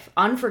your life.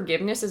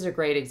 Unforgiveness is a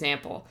great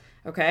example,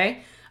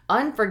 okay?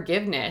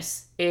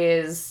 Unforgiveness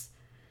is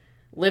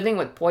living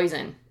with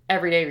poison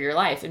every day of your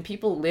life, and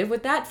people live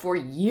with that for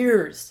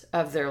years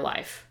of their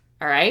life,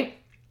 all right?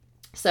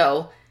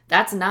 So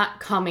that's not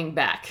coming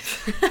back.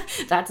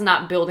 That's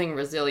not building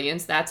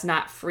resilience. That's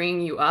not freeing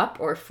you up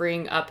or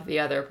freeing up the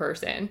other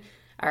person,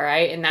 all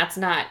right? And that's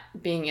not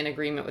being in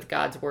agreement with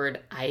God's word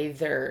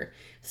either.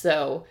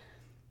 So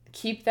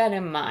keep that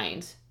in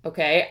mind,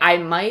 okay? I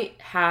might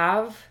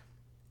have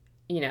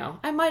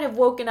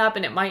woken up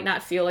and it might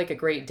not feel like a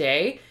great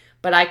day,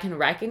 but I can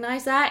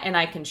recognize that and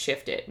I can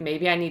shift it.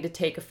 Maybe I need to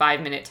take a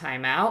 5-minute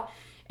time out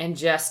and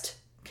just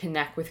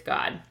connect with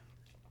God.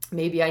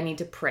 Maybe I need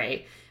to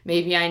pray.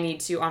 Maybe I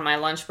need to, on my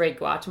lunch break,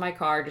 go out to my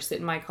car, just sit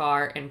in my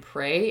car and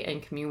pray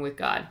and commune with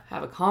God.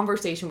 Have a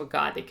conversation with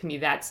God. It can be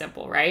that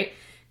simple, right?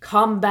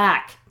 Come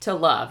back to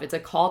love. It's a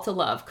call to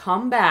love.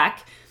 Come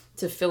back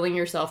to filling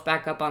yourself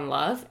back up on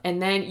love,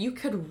 and then you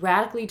could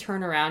radically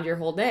turn around your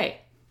whole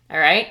day. All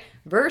right?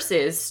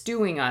 Versus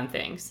stewing on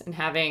things and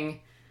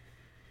having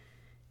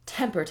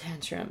temper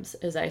tantrums,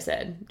 as I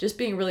said. Just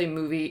being really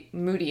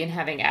moody and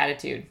having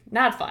attitude.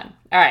 Not fun.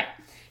 All right.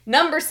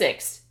 Number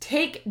 6,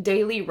 take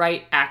daily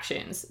right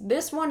actions.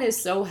 This one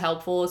is so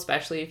helpful,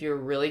 especially if you're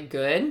really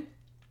good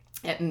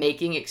at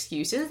making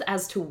excuses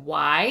as to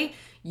why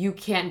you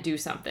can't do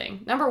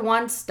something. Number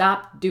 1,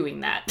 stop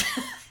doing that.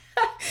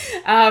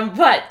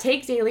 But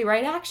take daily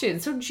right action.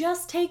 So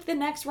just take the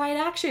next right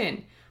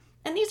action.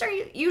 And these are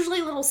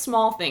usually little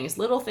small things,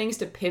 little things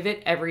to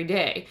pivot every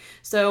day.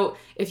 So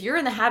if you're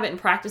in the habit and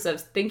practice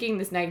of thinking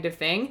this negative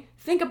thing,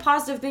 think a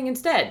positive thing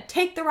instead.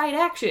 Take the right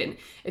action.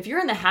 If you're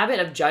in the habit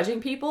of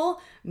judging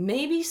people,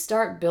 maybe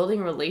start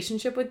building a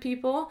relationship with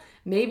people.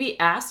 Maybe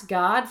ask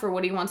God for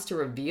what he wants to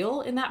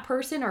reveal in that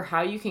person, or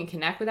how you can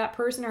connect with that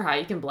person, or how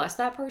you can bless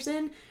that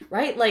person,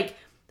 right? Like,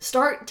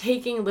 start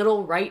taking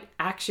little right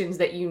actions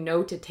that you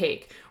know to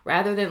take.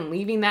 Rather than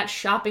leaving that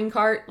shopping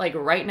cart like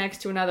right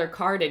next to another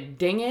cart and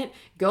ding it,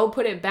 go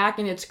put it back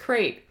in its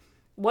crate.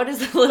 What is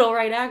the little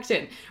right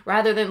action?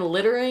 Rather than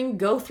littering,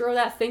 go throw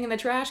that thing in the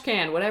trash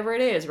can, whatever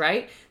it is,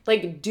 right?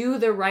 Like, do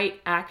the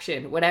right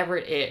action, whatever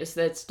it is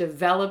that's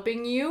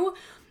developing you,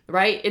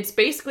 right? It's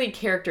basically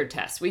character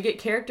tests. We get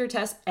character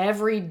tests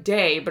every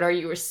day, but are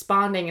you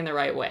responding in the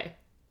right way?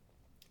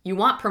 You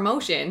want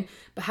promotion,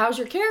 but how's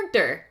your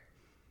character?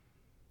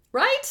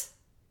 Right?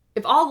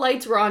 If all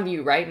lights were on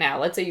you right now,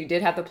 let's say you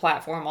did have the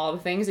platform, all the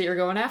things that you're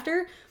going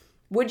after,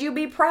 would you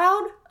be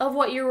proud of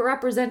what you're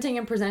representing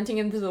and presenting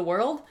into the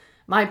world?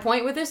 My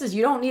point with this is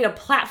you don't need a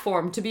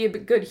platform to be a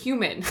good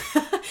human.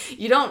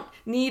 You don't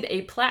need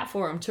a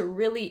platform to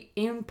really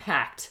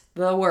impact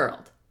the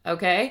world,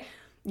 okay?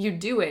 You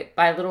do it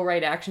by little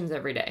right actions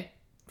every day,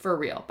 for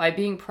real, by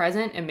being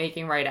present and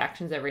making right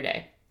actions every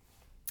day.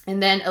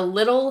 And then a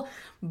little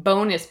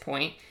bonus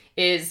point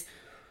is,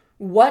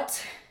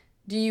 what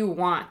do you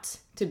want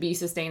to be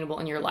sustainable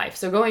in your life?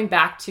 So going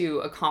back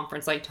to a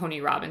conference like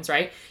Tony Robbins,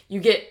 right?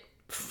 You get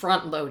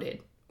front loaded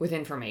with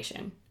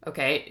information,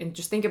 okay? And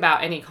just think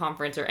about any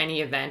conference or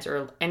any event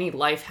or any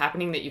life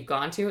happening that you've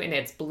gone to and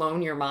it's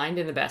blown your mind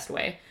in the best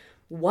way.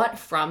 What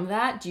from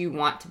that do you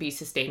want to be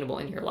sustainable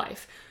in your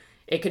life?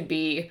 It could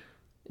be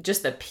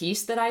just the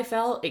peace that I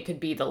felt. It could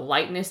be the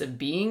lightness of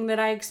being that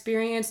I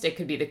experienced. It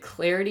could be the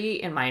clarity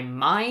in my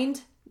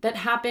mind that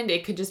happened.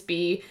 It could just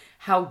be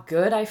how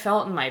good I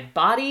felt in my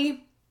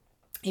body.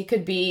 It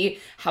could be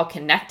how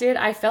connected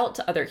I felt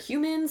to other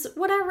humans,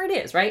 whatever it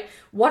is, right?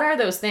 What are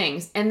those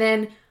things? And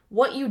then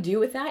what you do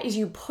with that is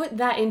you put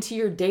that into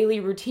your daily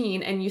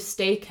routine and you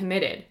stay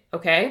committed,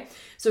 okay?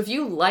 So if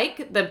you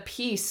like the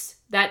peace,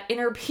 that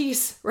inner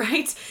peace,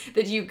 right,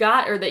 that you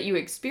got or that you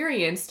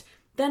experienced,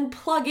 then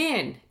plug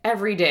in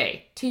every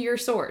day to your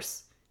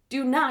source.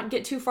 Do not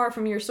get too far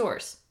from your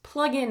source.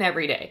 Plug in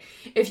every day.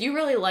 If you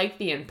really like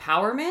the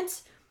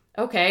empowerment,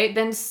 okay,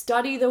 then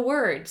study the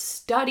word.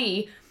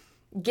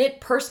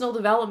 Get personal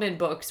development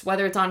books,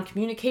 whether it's on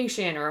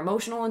communication or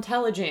emotional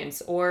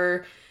intelligence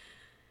or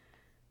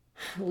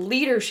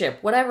leadership,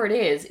 whatever it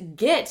is.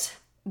 Get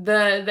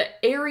the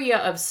area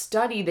of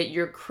study that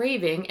you're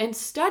craving and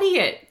study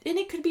it. And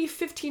it could be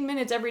 15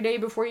 minutes every day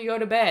before you go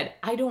to bed.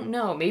 I don't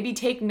know. Maybe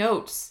take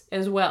notes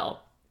as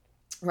well,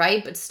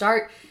 right? But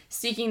start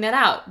seeking that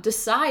out.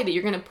 Decide that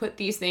you're going to put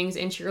these things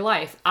into your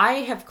life. I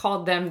have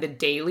called them the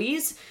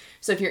dailies.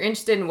 So if you're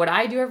interested in what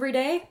I do every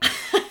day,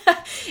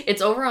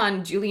 it's over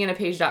on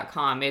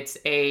julianapage.com. It's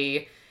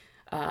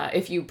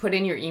if you put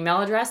in your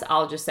email address,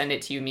 I'll just send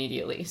it to you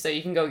immediately. So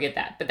you can go get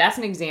that. But that's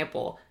an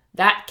example.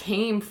 That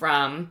came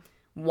from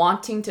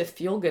wanting to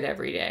feel good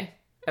every day,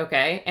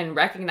 okay? And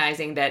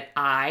recognizing that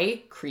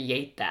I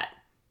create that,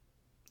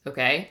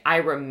 okay?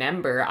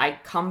 I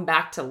come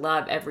back to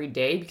love every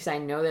day because I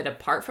know that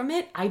apart from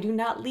it, I do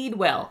not lead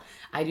well.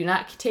 I do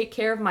not take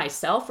care of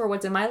myself or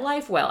what's in my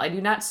life well. I do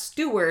not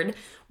steward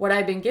what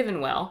I've been given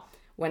well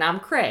when I'm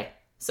cray.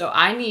 So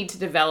I need to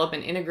develop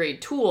and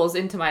integrate tools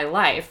into my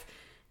life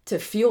to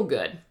feel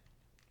good.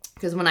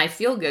 Because when I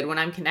feel good, when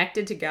I'm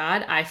connected to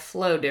God, I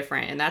flow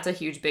different. And that's a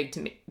big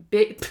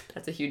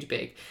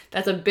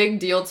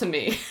deal to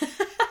me.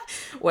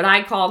 What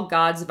I call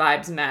God's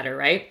vibes matter,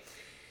 right?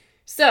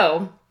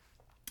 So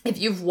if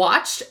you've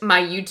watched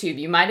my YouTube,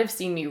 you might have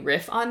seen me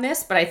riff on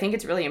this, but I think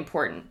it's really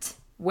important.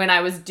 When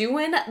I was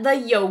doing the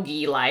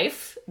yogi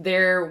life,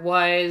 there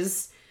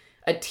was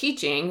a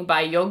teaching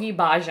by Yogi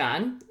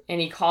Bhajan,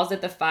 and he calls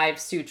it the 5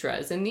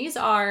 Sutras. And these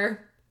are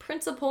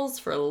principles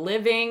for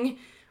living,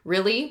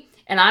 really.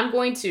 And I'm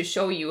going to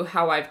show you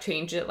how I've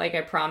changed it, like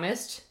I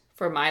promised,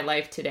 for my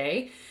life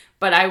today.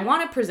 But I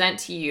want to present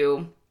to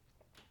you,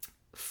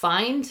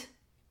 find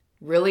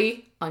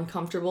really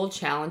uncomfortable,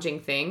 challenging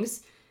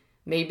things.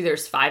 Maybe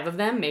there's 5 of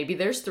them, maybe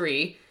there's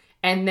 3.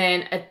 And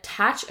then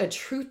attach a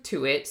truth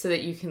to it so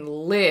that you can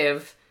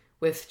live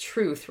with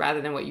truth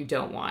rather than what you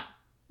don't want.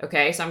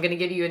 Okay, so I'm going to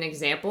give you an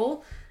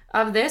example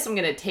of this. I'm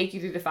going to take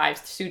you through the 5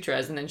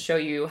 sutras and then show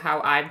you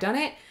how I've done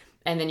it.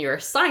 And then your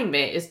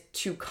assignment is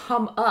to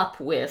come up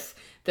with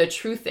the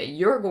truth that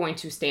you're going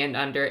to stand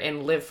under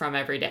and live from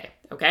every day.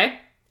 Okay?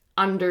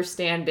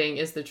 understanding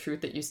is the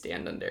truth that you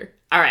stand under.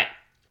 All right,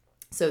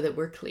 so that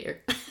we're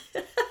clear.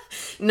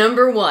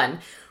 Number 1,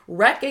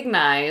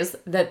 recognize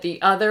that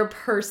the other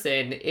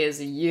person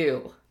is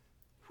you.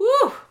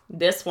 Whew,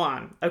 this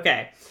one.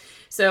 Okay,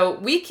 so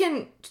we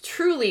can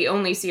truly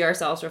only see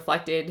ourselves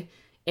reflected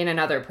in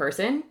another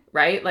person,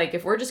 right? Like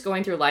if we're just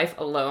going through life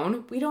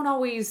alone, we don't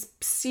always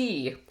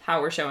see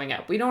how we're showing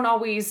up. We don't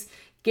always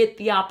get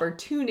the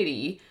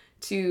opportunity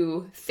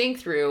to think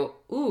through,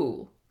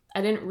 ooh,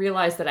 I didn't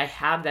realize that I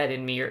have that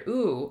in me, or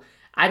ooh,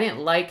 I didn't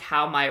like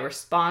how my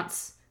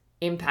response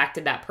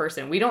impacted that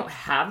person. We don't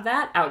have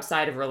that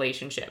outside of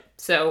relationship.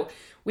 So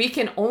we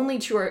can only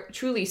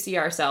truly see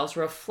ourselves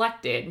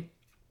reflected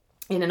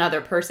in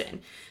another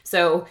person.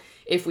 So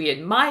if we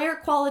admire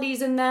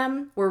qualities in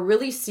them, we're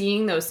really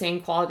seeing those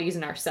same qualities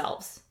in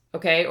ourselves,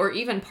 okay? Or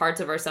even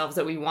parts of ourselves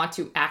that we want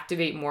to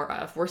activate more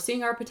of. We're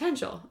seeing our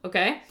potential,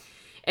 okay?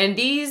 And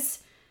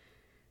these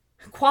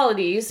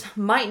qualities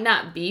might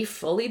not be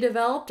fully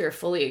developed or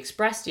fully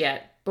expressed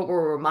yet, but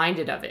we're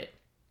reminded of it.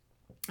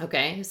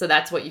 Okay, so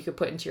that's what you could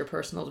put into your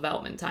personal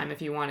development time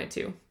if you wanted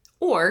to.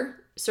 Or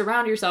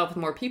surround yourself with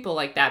more people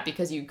like that,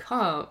 because you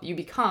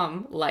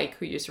become like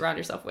who you surround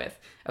yourself with.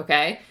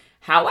 Okay?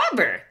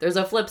 However, there's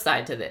a flip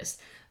side to this.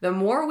 The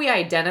more we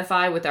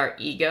identify with our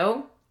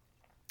ego,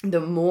 the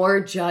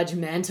more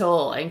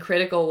judgmental and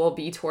critical we'll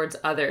be towards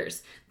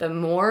others. The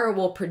more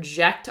we'll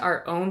project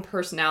our own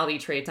personality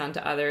traits onto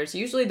others.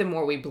 Usually the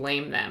more we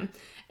blame them.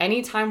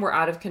 Anytime we're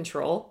out of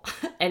control,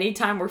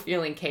 anytime we're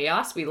feeling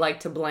chaos, we like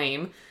to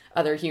blame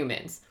other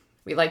humans.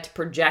 We like to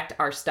project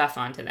our stuff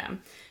onto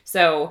them.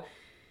 So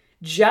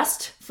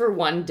just for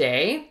one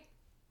day,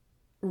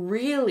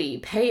 really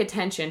pay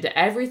attention to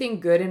everything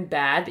good and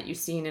bad that you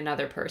see in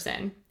another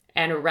person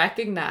and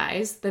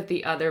recognize that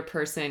the other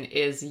person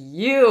is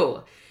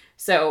you.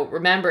 So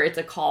remember, it's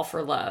a call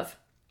for love.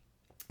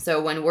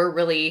 So when we're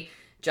really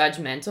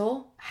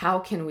judgmental, how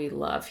can we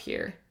love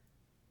here?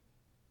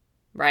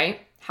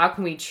 Right? How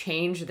can we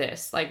change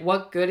this? Like,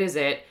 what good is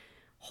it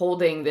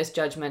holding this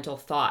judgmental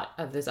thought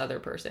of this other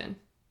person?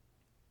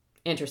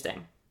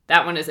 Interesting.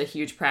 That one is a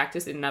huge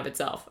practice in and of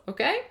itself.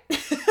 Okay?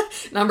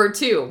 Number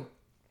 2,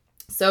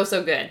 so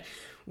good.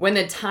 When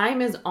the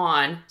time is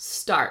on,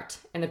 start,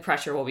 and the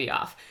pressure will be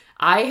off.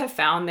 I have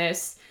found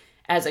this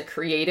as a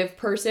creative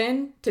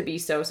person to be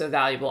so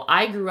valuable.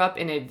 I grew up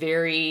in a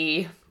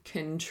very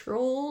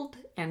controlled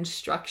and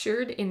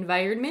structured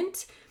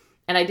environment,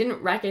 and I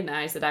didn't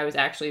recognize that I was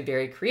actually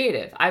very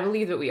creative. I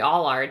believe that we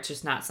all are. It's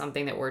just not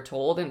something that we're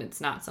told, and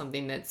it's not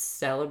something that's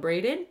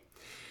celebrated.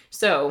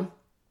 So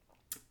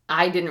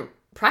I didn't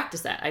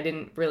practice that. I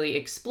didn't really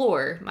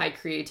explore my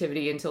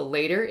creativity until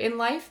later in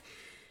life.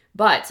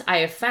 But I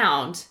have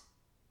found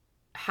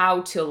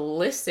how to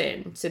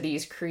listen to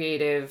these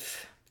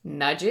creative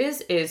nudges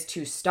is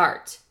to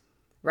start,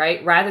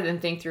 right? Rather than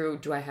think through,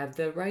 do I have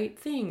the right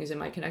things?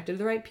 Am I connected to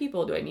the right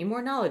people? Do I need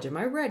more knowledge? Am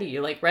I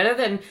ready? Like, rather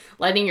than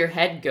letting your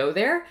head go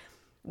there,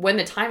 when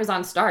the time is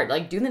on, start.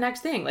 Like, do the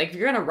next thing. Like, if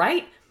you're going to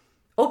write,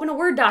 open a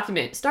Word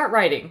document, start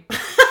writing.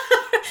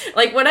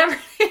 Like, whatever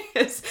it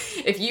is.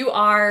 If you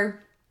are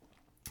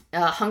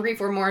hungry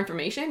for more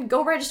information,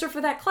 go register for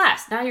that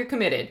class. Now you're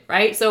committed,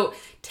 right? So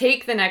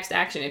take the next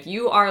action. If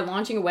you are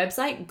launching a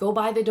website, go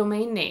buy the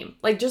domain name.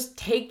 Like, just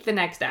take the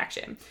next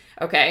action,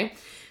 okay?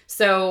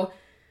 So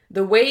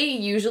the way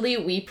usually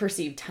we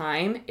perceive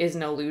time is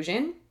an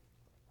illusion,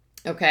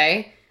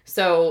 okay?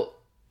 So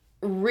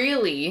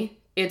really,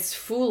 it's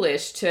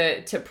foolish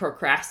to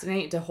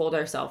procrastinate, to hold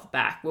ourselves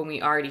back when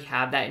we already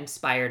have that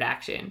inspired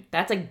action.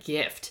 That's a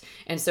gift.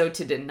 And so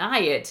to deny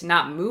it, to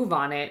not move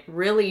on it,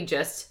 really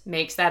just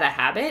makes that a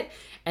habit.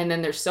 And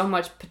then there's so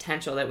much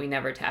potential that we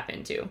never tap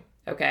into,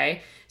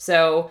 okay?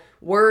 So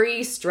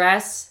worry,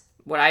 stress,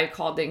 what I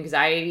called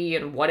anxiety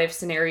and what if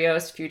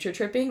scenarios, future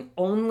tripping,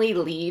 only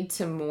lead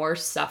to more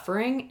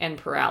suffering and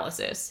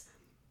paralysis.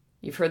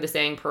 You've heard the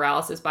saying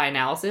paralysis by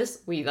analysis.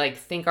 We like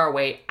think our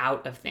way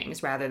out of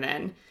things rather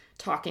than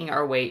talking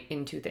our way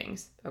into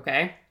things,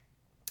 okay?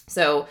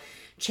 So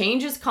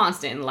change is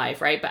constant in life,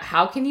 right? But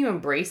how can you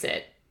embrace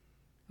it,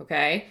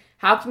 okay?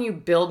 How can you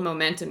build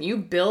momentum? You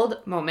build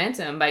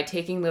momentum by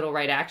taking little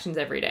right actions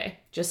every day.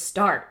 Just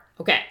start,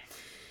 okay?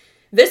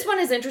 This one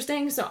is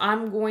interesting, so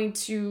I'm going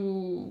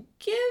to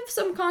give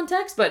some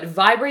context, but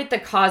vibrate the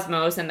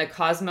cosmos and the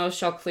cosmos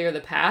shall clear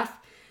the path.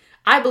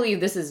 I believe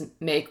this is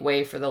make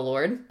way for the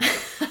Lord.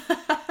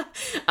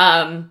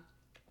 But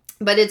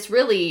it's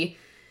really,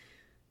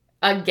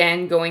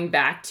 again, going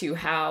back to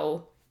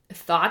how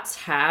thoughts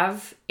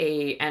have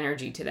a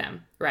energy to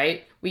them,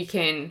 right? We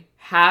can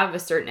have a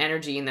certain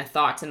energy in the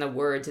thoughts and the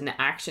words and the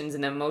actions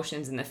and the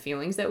emotions and the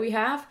feelings that we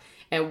have,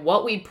 and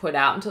what we put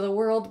out into the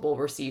world will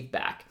receive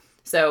back.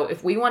 So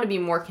if we want to be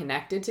more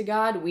connected to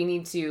God, we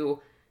need to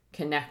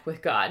connect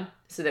with God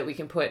so that we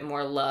can put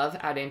more love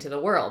out into the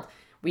world.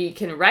 We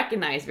can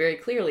recognize very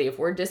clearly if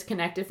we're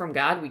disconnected from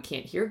God, we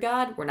can't hear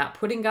God, we're not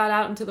putting God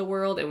out into the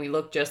world, and we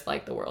look just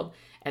like the world.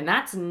 And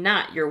that's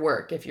not your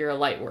work if you're a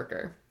light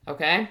worker,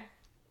 okay?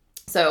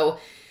 So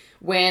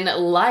When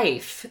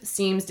life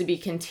seems to be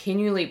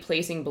continually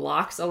placing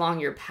blocks along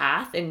your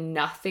path and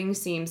nothing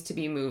seems to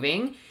be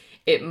moving,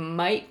 it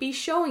might be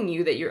showing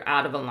you that you're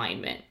out of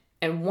alignment.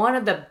 And one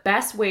of the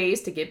best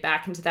ways to get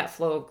back into that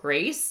flow of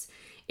grace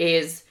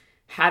is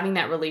having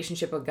that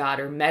relationship with God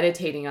or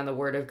meditating on the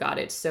Word of God.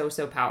 It's so,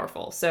 so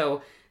powerful.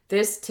 So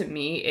this to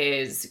me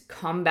is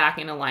come back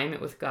in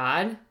alignment with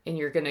God and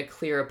you're going to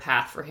clear a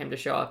path for Him to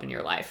show up in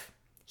your life.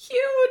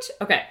 Huge.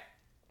 Okay.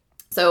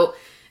 So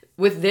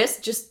with this,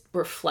 just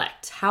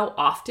reflect. How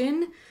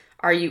often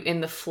are you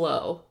in the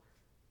flow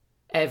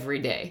every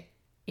day?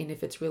 And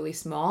if it's really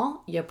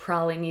small, you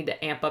probably need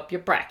to amp up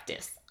your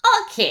practice.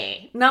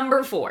 Okay,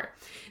 number 4,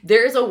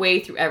 there's a way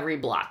through every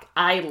block.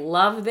 I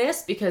love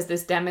this because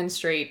this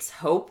demonstrates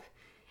hope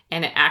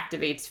and it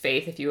activates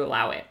faith if you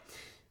allow it.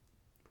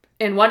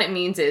 And what it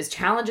means is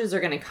challenges are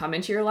going to come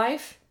into your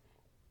life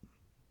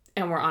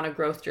and we're on a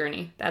growth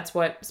journey. That's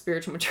what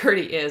spiritual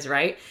maturity is,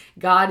 right?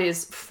 God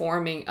is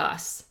forming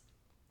us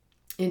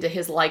into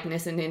His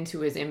likeness and into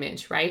His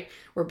image, right?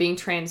 We're being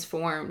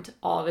transformed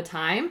all the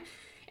time.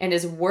 And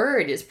His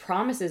word, His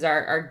promises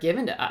are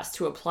given to us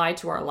to apply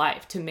to our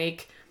life, to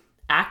make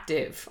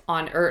active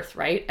on earth,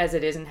 right? As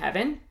it is in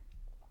heaven.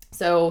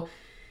 So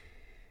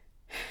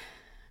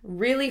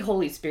really,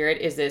 Holy Spirit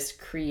is this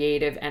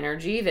creative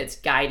energy that's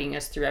guiding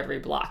us through every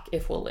block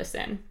if we'll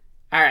listen.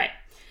 All right.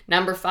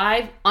 Number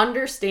 5,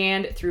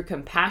 understand through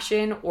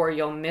compassion or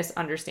you'll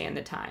misunderstand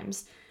the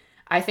times.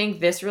 I think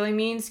this really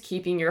means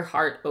keeping your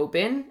heart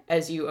open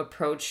as you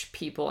approach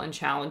people and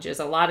challenges.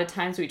 A lot of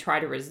times we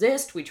try to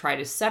resist, we try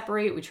to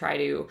separate, we try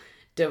to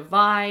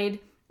divide,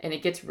 and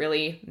it gets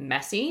really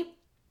messy.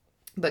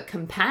 But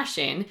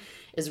compassion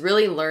is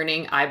really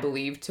learning, I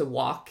believe, to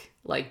walk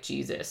like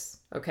Jesus,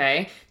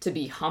 okay? To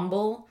be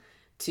humble,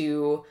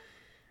 to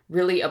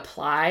really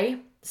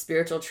apply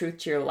spiritual truth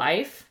to your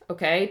life,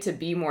 okay? To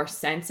be more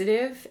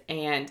sensitive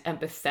and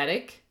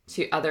empathetic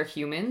to other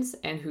humans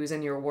and who's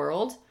in your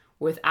world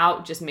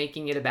without just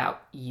making it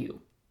about you.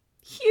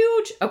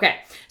 Huge. Okay,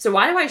 so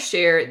why do I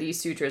share these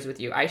sutras with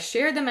you? I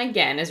share them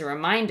again as a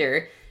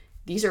reminder.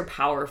 These are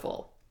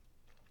powerful.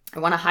 I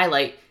want to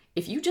highlight,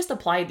 if you just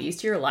apply these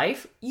to your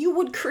life, you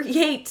would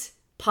create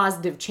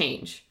positive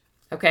change,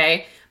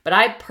 okay? But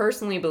I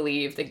personally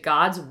believe that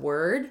God's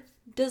word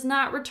does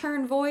not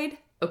return void,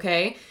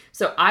 okay?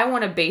 So I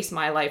want to base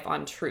my life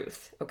on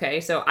truth,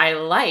 okay? So I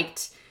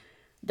liked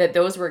that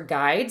those were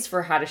guides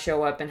for how to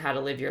show up and how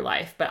to live your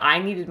life, but I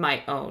needed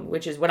my own,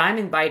 which is what I'm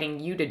inviting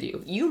you to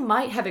do. You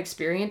might have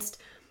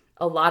experienced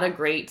a lot of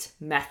great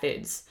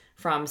methods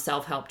from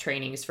self-help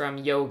trainings, from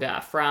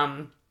yoga,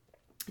 from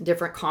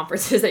different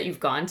conferences that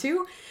you've gone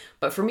to.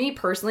 But for me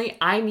personally,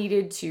 I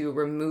needed to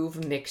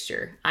remove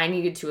mixture. I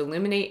needed to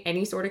eliminate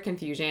any sort of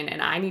confusion,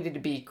 and I needed to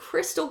be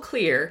crystal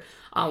clear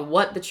on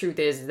what the truth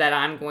is that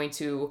I'm going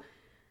to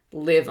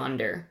live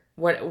under.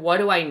 What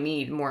do I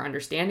need more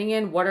understanding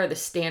in? What are the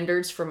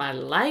standards for my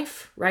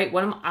life, right?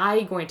 What am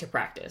I going to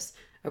practice?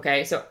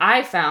 Okay, so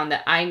I found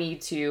that I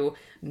need to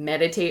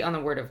meditate on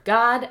the Word of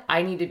God.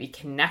 I need to be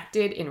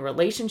connected in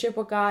relationship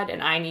with God,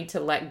 and I need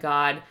to let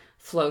God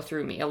flow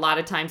through me. A lot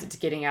of times it's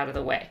getting out of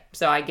the way.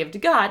 So I give to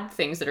God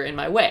things that are in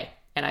my way,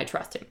 and I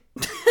trust Him.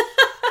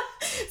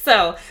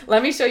 So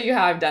let me show you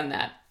how I've done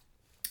that.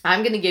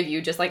 I'm going to give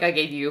you, just like I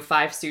gave you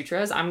 5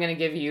 sutras, I'm going to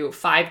give you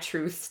 5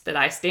 truths that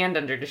I stand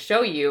under to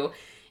show you,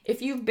 if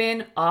you've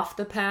been off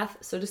the path,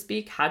 so to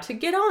speak, how to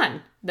get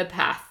on the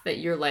path that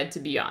you're led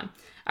to be on.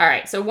 All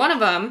right, so one of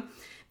them,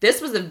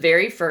 this was the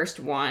very first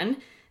one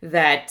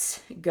that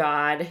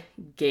God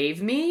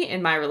gave me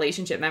in my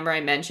relationship. Remember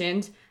I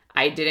mentioned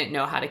I didn't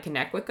know how to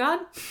connect with God,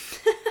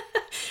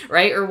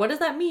 right? Or what does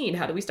that mean?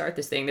 How do we start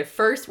this thing? The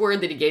first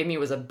word that He gave me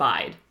was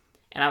abide.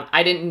 And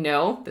I didn't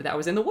know that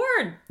was in the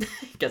Word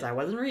because I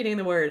wasn't reading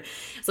the Word.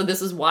 So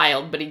this was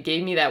wild, but He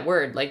gave me that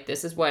word. Like,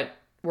 this is what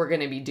we're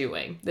going to be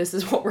doing. This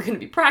is what we're going to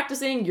be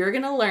practicing. You're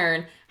going to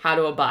learn how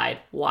to abide.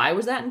 Why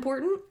was that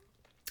important?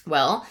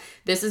 Well,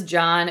 this is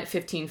John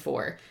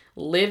 15:4.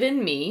 Live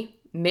in me,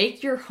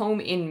 make your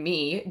home in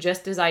me,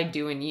 just as I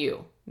do in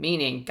you.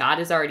 Meaning, God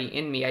is already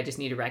in me. I just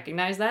need to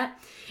recognize that.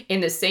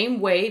 In the same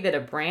way that a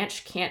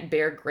branch can't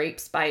bear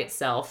grapes by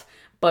itself,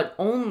 but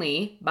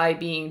only by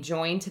being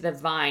joined to the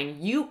vine,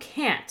 you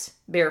can't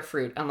bear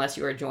fruit unless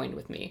you are joined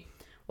with me.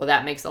 Well,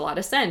 that makes a lot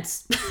of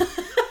sense.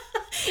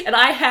 And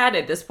I had,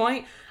 at this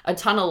point, a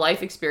ton of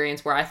life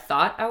experience where I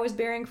thought I was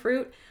bearing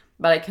fruit,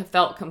 but I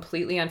felt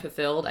completely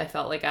unfulfilled. I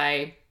felt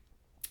like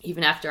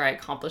even after I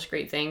accomplished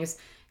great things,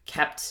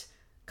 kept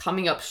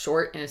coming up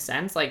short in a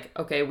sense. Like,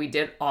 okay, we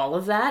did all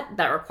of that.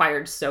 That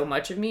required so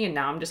much of me, and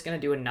now I'm just going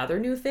to do another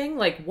new thing.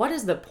 Like, what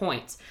is the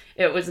point?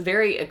 It was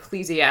very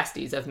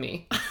Ecclesiastes of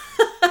me.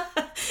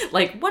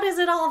 Like, what is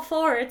it all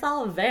for? It's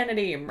all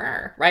vanity,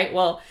 right?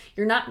 Well,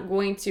 you're not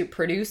going to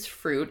produce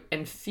fruit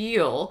and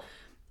feel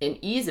and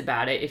ease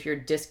about it if you're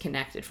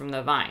disconnected from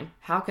the vine.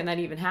 How can that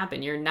even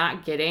happen? You're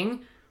not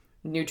getting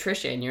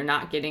nutrition. You're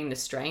not getting the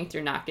strength.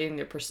 You're not getting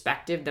the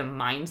perspective, the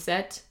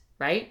mindset,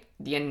 right?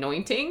 The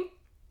anointing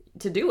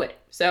to do it.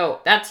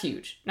 So that's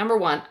huge. Number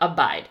 1,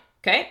 abide.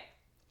 Okay.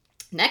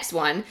 Next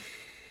one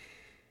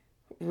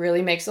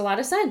really makes a lot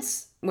of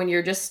sense when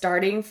you're just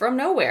starting from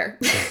nowhere.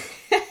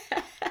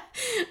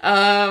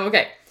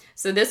 Okay,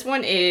 so this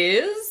one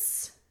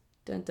is...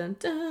 Dun, dun,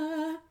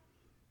 dun.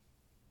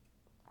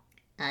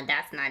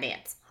 That's not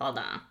it. Hold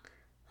on.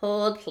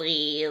 Hold,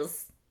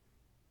 please.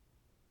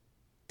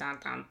 Dun,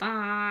 dun,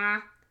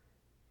 dun.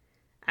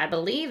 I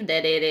believe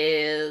that it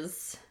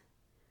is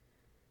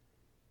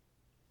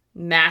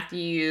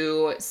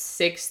Matthew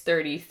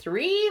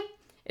 6:33.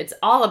 It's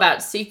all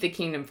about seek the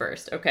kingdom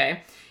first,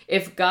 okay?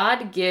 If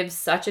God gives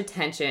such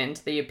attention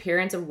to the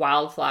appearance of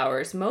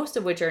wildflowers, most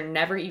of which are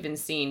never even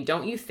seen,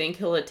 don't you think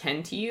he'll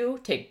attend to you,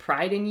 take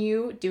pride in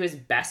you, do his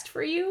best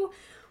for you?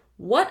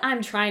 What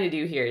I'm trying to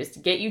do here is to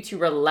get you to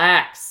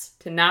relax,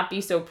 to not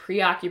be so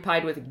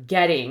preoccupied with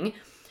getting,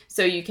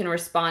 so you can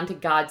respond to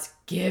God's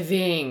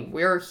giving.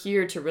 We're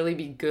here to really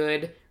be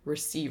good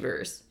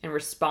receivers and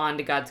respond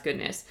to God's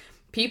goodness.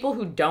 People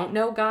who don't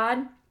know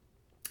God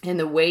and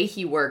the way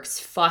he works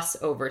fuss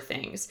over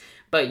things,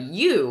 but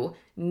you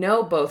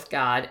know both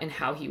God and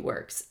how he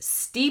works.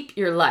 Steep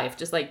your life,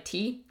 just like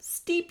tea,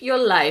 steep your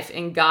life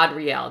in God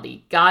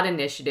reality, God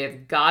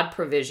initiative, God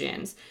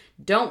provisions.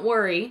 Don't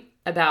worry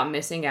about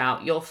missing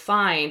out. You'll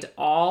find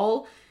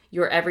all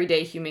your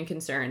everyday human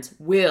concerns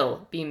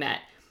will be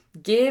met.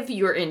 Give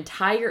your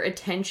entire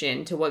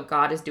attention to what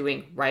God is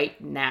doing right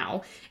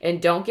now, and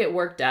don't get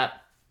worked up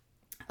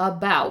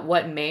about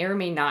what may or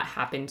may not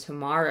happen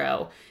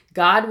tomorrow.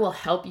 God will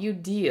help you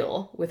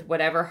deal with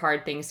whatever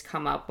hard things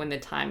come up when the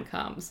time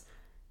comes.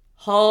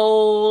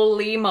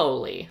 Holy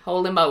moly,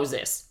 holy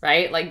Moses,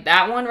 right? Like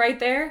that one right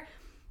there.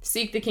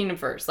 Seek the kingdom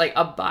first. Like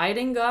abide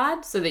in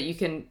God so that you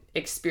can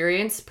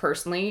experience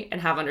personally and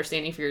have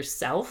understanding for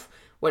yourself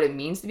what it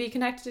means to be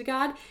connected to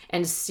God,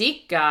 and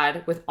seek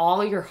God with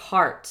all your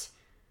heart.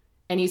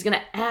 And he's going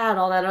to add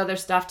all that other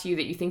stuff to you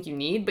that you think you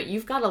need, but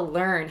you've got to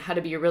learn how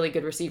to be a really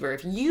good receiver.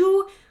 If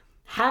you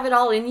have it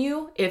all in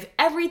you, if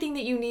everything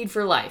that you need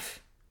for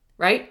life,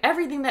 right?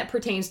 Everything that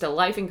pertains to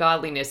life and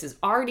godliness is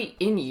already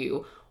in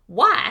you,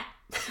 why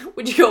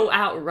would you go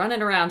out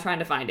running around trying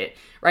to find it,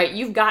 right?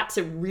 You've got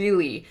to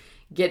really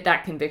get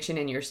that conviction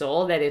in your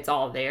soul that it's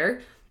all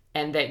there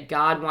and that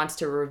God wants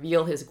to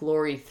reveal his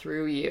glory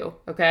through you,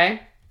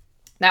 okay?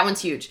 That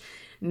one's huge.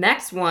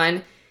 Next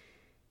one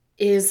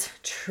is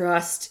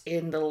trust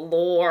in the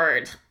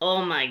Lord.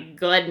 Oh my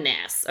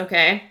goodness,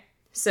 okay?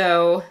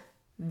 So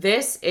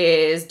this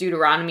is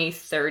Deuteronomy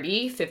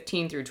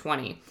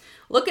 30:15-20.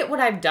 Look at what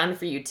I've done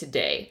for you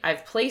today.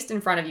 I've placed in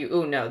front of you,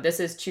 oh no,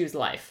 this is choose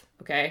life,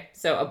 okay?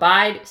 So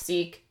abide,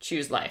 seek,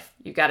 choose life.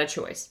 You've got a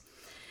choice.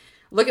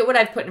 Look at what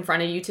I've put in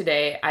front of you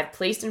today. I've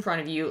placed in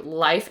front of you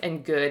life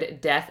and good,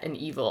 death and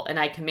evil. And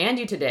I command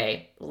you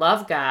today,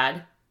 love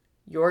God,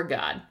 your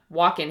God.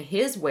 Walk in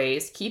his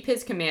ways, keep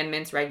his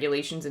commandments,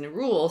 regulations, and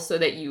rules so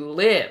that you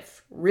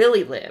live,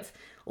 really live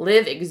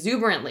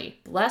exuberantly,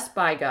 blessed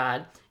by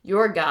God,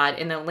 your God,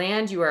 in the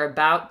land you are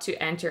about to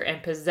enter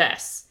and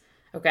possess.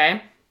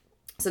 Okay?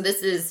 So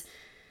this is,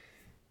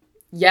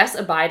 yes,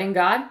 abide in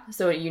God,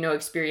 so you know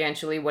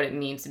experientially what it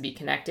means to be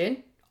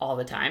connected all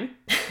the time.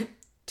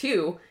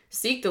 2,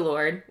 seek the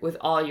Lord with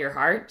all your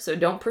heart. So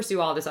don't pursue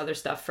all this other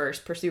stuff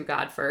first. Pursue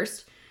God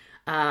first.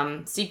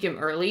 Seek him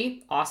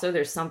early. Also,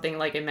 there's something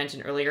like I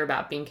mentioned earlier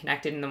about being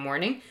connected in the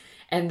morning.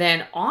 And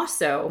then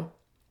also,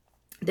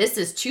 this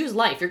is choose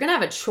life. You're going to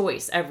have a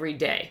choice every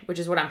day, which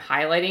is what I'm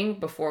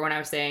highlighting before when I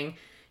was saying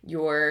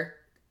your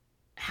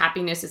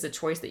happiness is a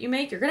choice that you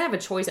make. You're going to have a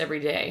choice every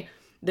day.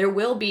 There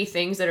will be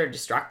things that are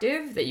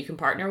destructive that you can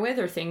partner with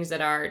or things that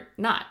are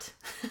not.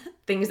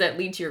 Things that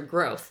lead to your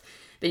growth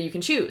that you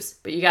can choose,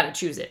 but you got to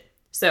choose it.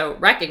 So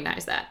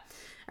recognize that.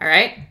 All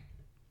right?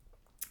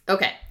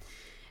 Okay.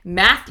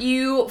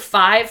 Matthew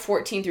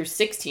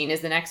 5:14-16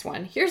 is the next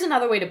one. Here's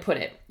another way to put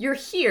it. You're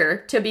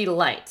here to be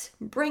light,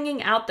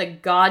 bringing out the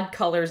God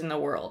colors in the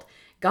world.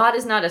 God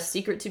is not a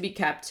secret to be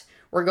kept.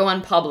 We're going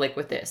public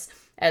with this.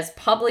 As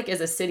public as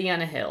a city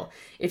on a hill.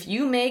 If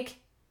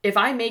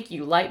I make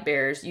you light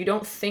bearers, you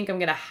don't think I'm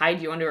going to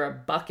hide you under a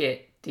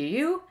bucket, do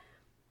you?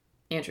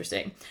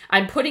 Interesting.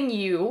 I'm putting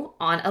you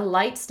on a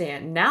light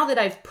stand. Now that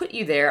I've put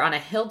you there on a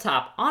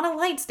hilltop, on a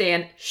light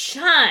stand,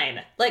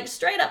 shine. Like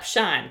straight up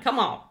shine. Come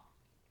on.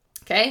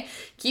 Okay?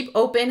 Keep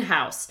open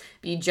house.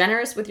 Be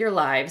generous with your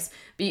lives.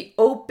 Be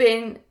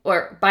open,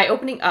 or by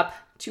opening up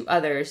to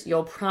others,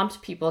 you'll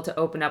prompt people to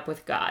open up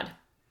with God.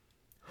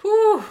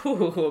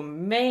 Whew,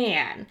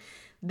 man.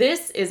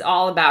 This is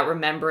all about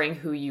remembering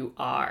who you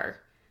are.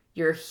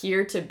 You're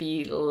here to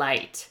be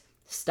light.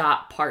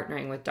 Stop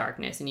partnering with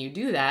darkness. And you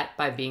do that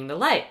by being the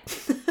light.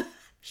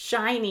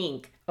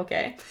 Shining.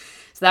 Okay?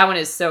 So that one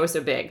is so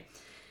big.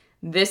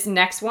 This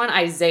next one,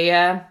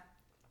 Isaiah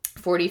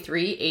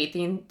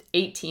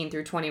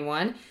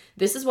 43:18-21.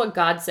 This is what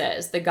God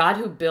says. The God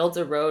who builds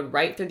a road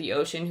right through the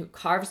ocean, who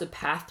carves a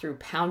path through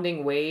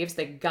pounding waves,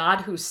 the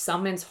God who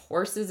summons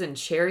horses and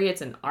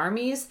chariots and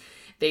armies.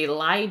 They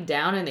lie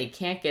down and they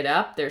can't get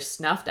up. They're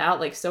snuffed out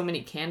like so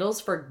many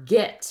candles.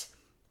 Forget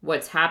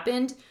what's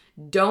happened.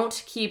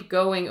 Don't keep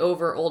going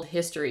over old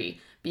history.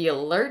 Be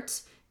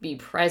alert. Be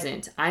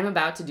present. I'm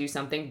about to do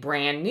something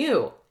brand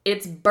new.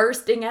 It's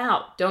bursting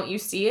out. Don't you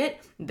see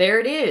it? There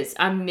it is.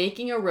 I'm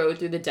making a road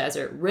through the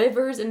desert,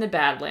 rivers in the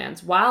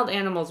Badlands. Wild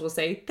animals will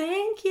say,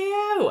 thank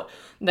you.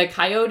 The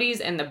coyotes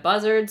and the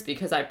buzzards,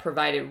 because I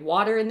provided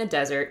water in the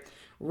desert,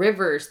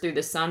 rivers through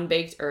the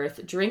sun-baked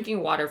earth,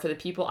 drinking water for the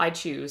people I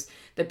choose,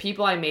 the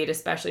people I made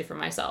especially for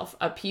myself,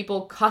 a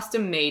people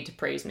custom made to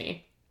praise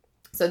me.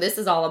 So this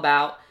is all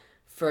about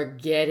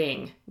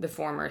forgetting the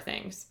former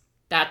things.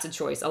 That's a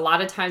choice. A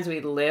lot of times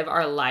we live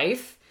our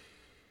life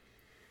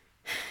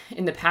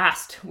in the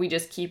past. We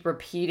just keep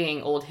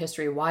repeating old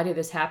history. Why did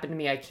this happen to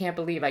me? I can't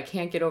believe, I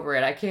can't get over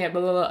it. I can't,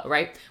 blah, blah, blah,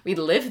 right? We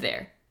live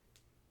there.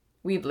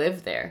 We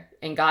live there.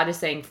 And God is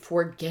saying,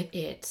 forget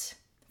it.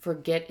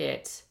 Forget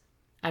it.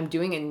 I'm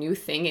doing a new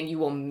thing and you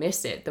will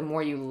miss it the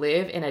more you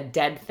live in a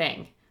dead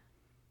thing,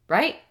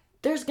 right?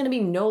 There's going to be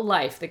no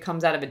life that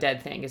comes out of a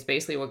dead thing is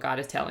basically what God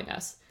is telling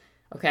us.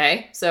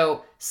 Okay,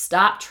 so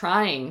stop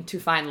trying to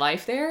find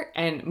life there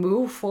and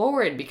move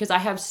forward because I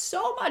have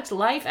so much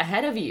life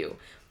ahead of you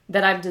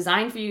that I've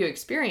designed for you to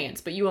experience,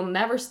 but you will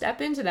never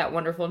step into that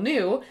wonderful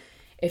new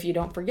if you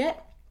don't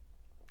forget.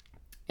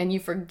 And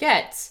you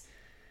forget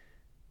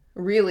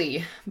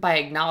really by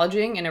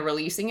acknowledging and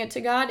releasing it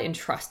to God and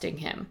trusting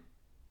Him.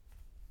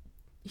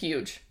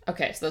 Huge.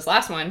 Okay, so this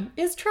last one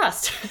is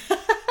trust.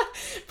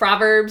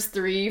 Proverbs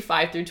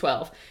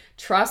 3:5-12.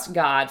 Trust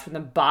God from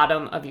the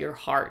bottom of your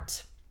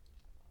heart.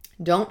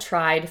 Don't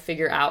try to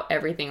figure out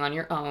everything on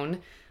your own.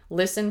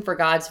 Listen for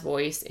God's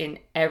voice in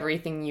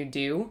everything you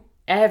do,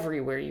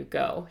 everywhere you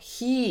go.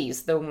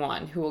 He's the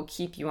one who will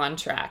keep you on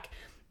track.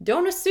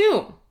 Don't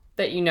assume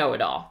that you know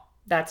it all.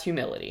 That's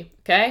humility,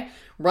 okay?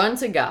 Run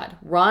to God.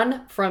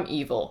 Run from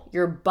evil.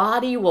 Your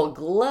body will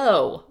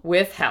glow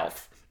with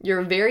health.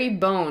 Your very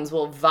bones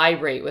will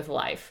vibrate with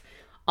life.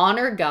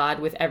 Honor God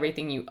with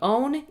everything you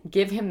own.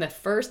 Give Him the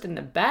first and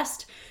the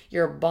best.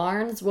 Your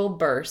barns will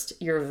burst.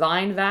 Your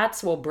vine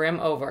vats will brim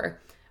over.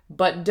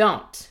 But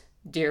don't,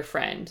 dear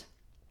friend,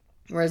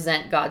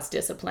 resent God's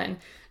discipline.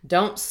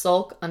 Don't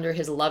sulk under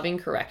His loving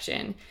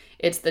correction.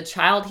 It's the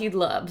child He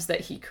loves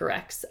that He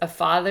corrects. A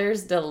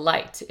father's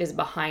delight is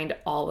behind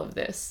all of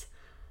this.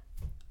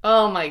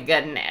 Oh my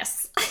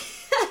goodness.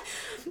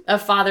 A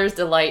father's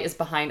delight is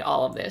behind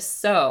all of this.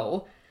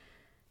 So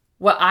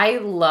what I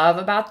love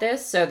about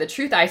this, so the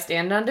truth I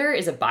stand under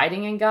is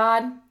abiding in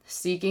God,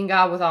 seeking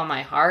God with all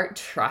my heart,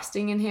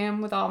 trusting in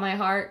Him with all my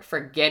heart,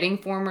 forgetting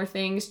former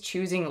things,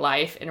 choosing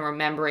life, and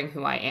remembering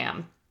who I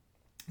am.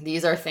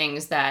 These are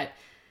things that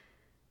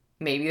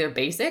maybe they're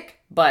basic,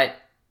 but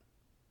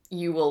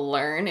you will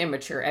learn and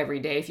mature every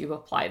day if you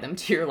apply them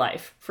to your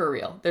life, for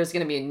real. There's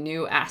going to be a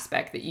new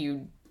aspect that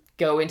you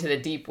go into the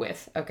deep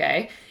with,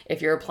 okay,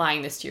 if you're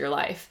applying this to your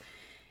life.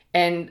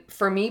 And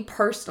for me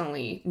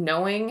personally,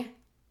 knowing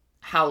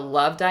how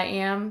loved I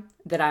am,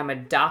 that I'm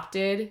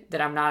adopted,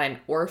 that I'm not an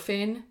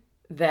orphan,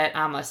 that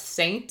I'm a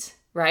saint,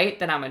 right?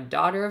 That I'm a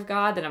daughter of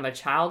God, that I'm a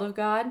child of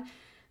God,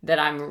 that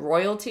I'm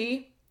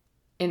royalty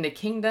in the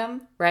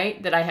kingdom,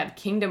 right? That I have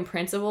kingdom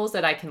principles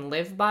that I can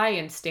live by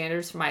and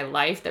standards for my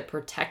life that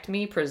protect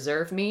me,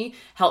 preserve me,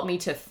 help me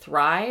to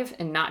thrive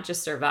and not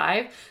just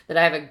survive. That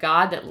I have a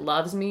God that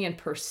loves me and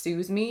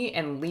pursues me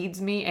and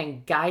leads me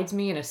and guides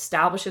me and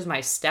establishes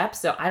my steps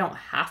so I don't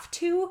have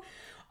to.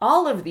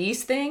 All of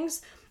these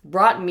things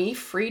brought me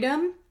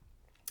freedom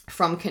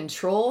from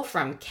control,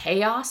 from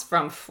chaos,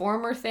 from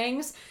former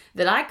things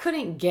that I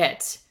couldn't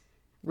get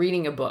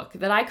reading a book,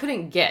 that I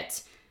couldn't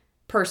get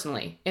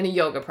personally in a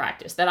yoga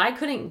practice, that I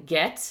couldn't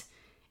get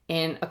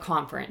in a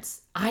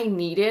conference. I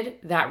needed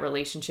that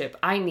relationship.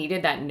 I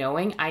needed that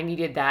knowing. I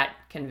needed that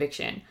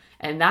conviction.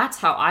 And that's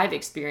how I've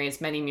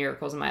experienced many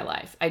miracles in my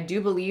life. I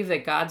do believe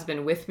that God's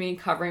been with me,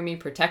 covering me,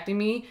 protecting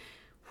me,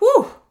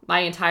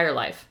 my entire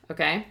life,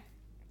 okay?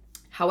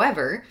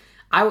 However,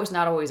 I was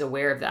not always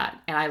aware of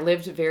that, and I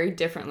lived very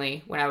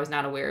differently when I was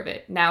not aware of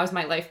it. Now, is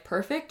my life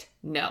perfect?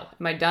 No.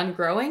 Am I done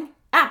growing?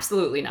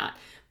 Absolutely not.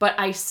 But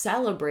I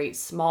celebrate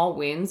small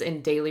wins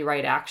and daily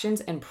right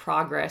actions and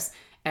progress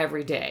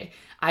every day.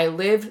 I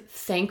live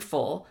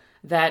thankful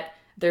that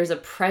there's a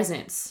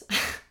presence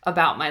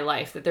about my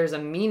life, that there's a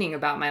meaning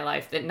about my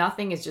life, that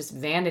nothing is just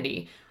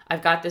vanity.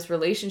 I've got this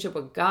relationship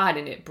with God,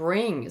 and it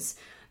brings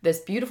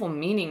this beautiful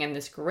meaning and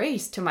this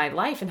grace to my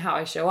life and how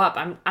I show up.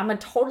 I'm a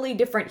totally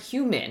different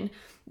human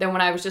than when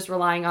I was just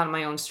relying on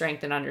my own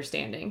strength and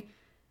understanding.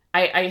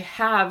 I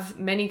have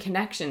many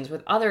connections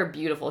with other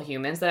beautiful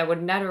humans that I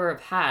would never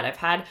have had. I've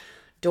had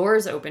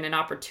doors open and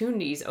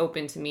opportunities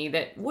open to me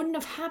that wouldn't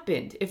have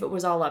happened if it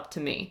was all up to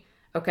me,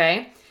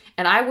 okay?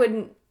 And I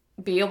wouldn't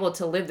be able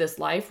to live this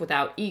life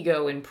without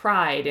ego and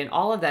pride and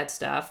all of that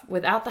stuff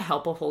without the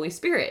help of Holy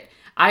Spirit.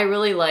 I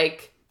really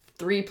like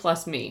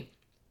 3+ me.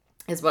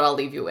 Is what I'll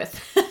leave you with.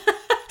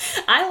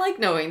 I like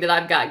knowing that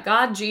I've got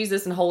God,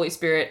 Jesus, and Holy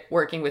Spirit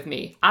working with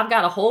me. I've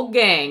got a whole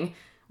gang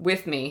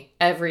with me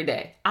every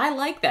day. I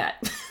like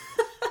that.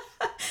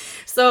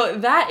 So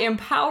that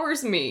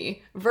empowers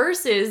me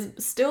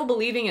versus still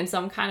believing in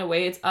some kind of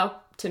way it's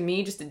up to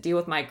me just to deal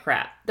with my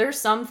crap. There's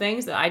some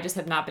things that I just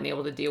have not been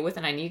able to deal with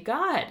and I need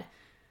God.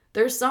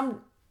 There's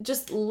some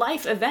just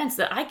life events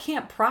that I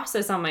can't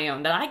process on my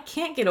own, that I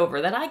can't get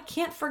over, that I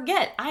can't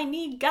forget. I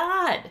need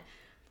God.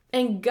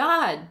 And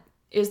God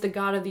is the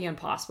God of the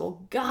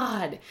impossible.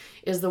 God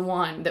is the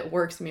one that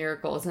works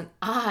miracles, and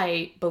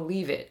I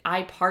believe it.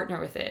 I partner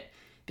with it,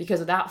 because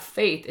without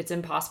faith, it's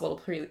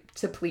impossible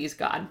to please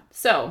God.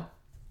 So,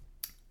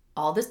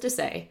 all this to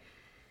say,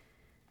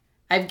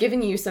 I've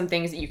given you some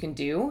things that you can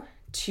do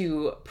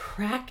to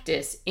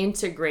practice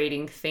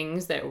integrating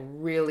things that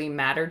really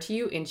matter to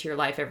you into your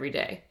life every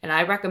day. And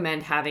I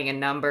recommend having a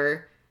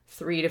number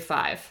 3 to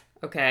 5,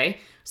 okay?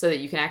 So that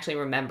you can actually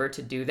remember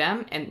to do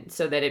them, and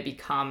so that it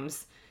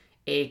becomes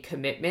a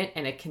commitment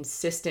and a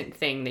consistent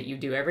thing that you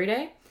do every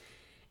day.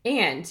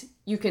 And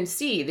you can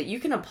see that you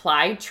can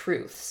apply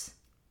truths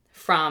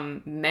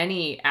from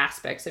many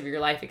aspects of your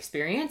life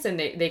experience, and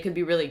they could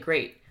be really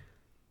great,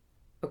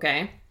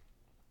 okay?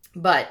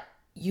 But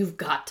you've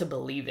got to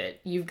believe it.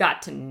 You've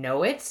got to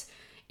know it.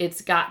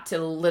 It's got to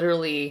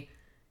literally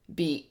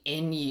be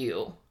in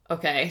you,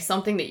 okay?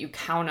 Something that you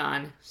count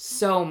on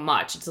so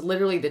much. It's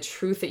literally the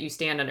truth that you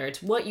stand under.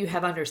 It's what you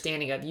have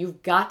understanding of.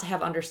 You've got to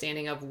have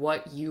understanding of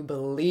what you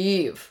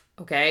believe,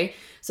 okay?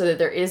 So that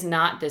there is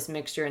not this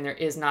mixture and there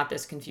is not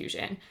this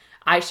confusion.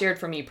 I shared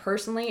for me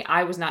personally,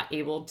 I was not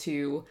able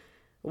to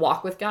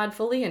walk with God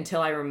fully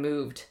until I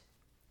removed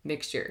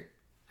mixture,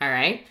 all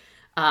right?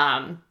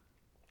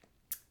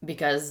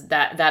 Because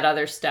that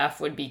other stuff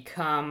would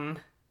become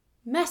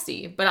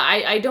messy. But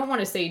I don't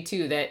want to say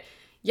too that,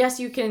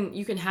 yes, you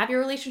can have your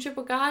relationship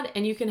with God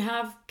and you can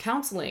have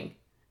counseling,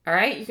 all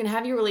right? You can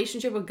have your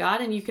relationship with God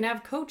and you can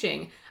have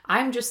coaching.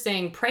 I'm just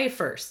saying pray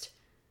first.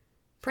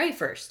 Pray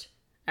first,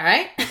 all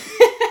right?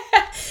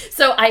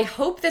 So I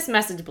hope this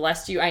message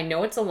blessed you. I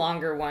know it's a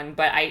longer one,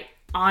 but I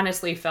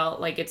honestly felt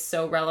like it's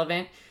so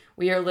relevant.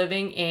 We are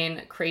living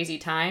in crazy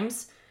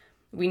times.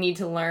 We need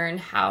to learn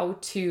how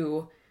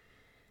to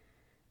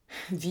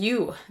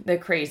view the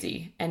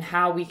crazy and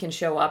how we can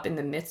show up in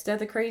the midst of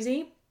the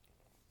crazy,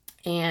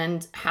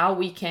 and how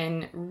we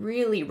can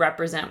really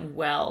represent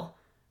well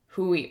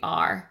who we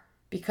are,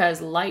 because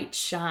light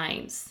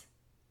shines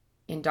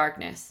in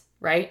darkness,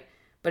 right?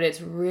 But it's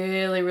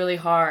really, really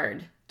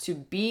hard to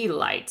be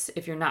light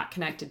if you're not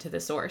connected to the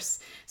source.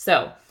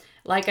 So,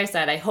 like I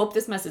said, I hope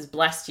this message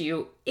blessed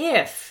you.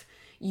 If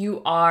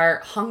you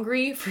are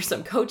hungry for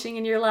some coaching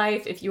in your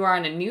life, if you are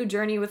on a new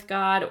journey with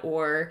God,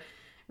 or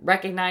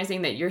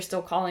recognizing that you're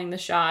still calling the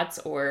shots,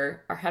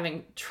 or are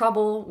having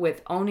trouble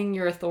with owning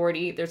your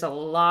authority, there's a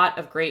lot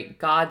of great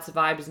God's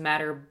Vibes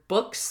Matter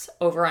books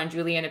over on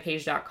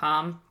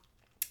julianapage.com.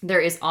 There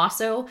is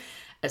also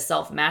a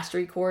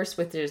self-mastery course,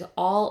 which is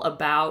all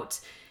about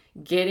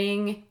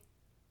getting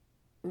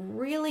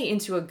really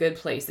into a good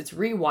place. It's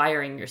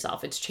rewiring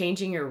yourself. It's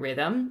changing your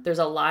rhythm. There's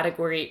a lot of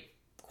great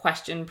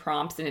question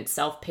prompts, and it's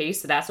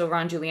self-paced. So that's over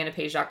on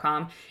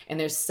julianapage.com. And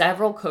there's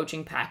several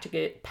coaching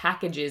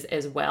packages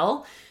as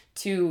well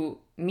to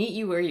meet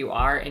you where you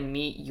are and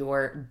meet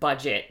your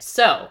budget.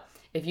 So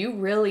if you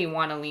really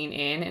want to lean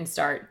in and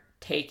start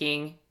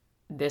taking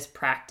this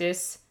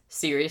practice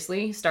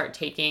seriously, start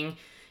taking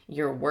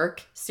your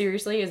work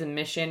seriously as a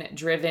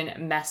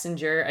mission-driven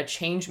messenger, a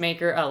change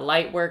maker, a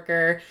light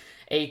worker,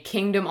 a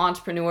kingdom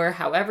entrepreneur,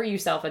 however you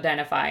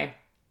self-identify,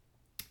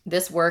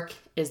 this work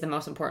is the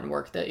most important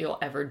work that you'll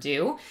ever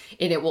do,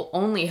 and it will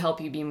only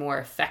help you be more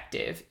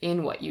effective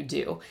in what you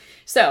do.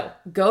 So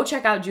go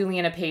check out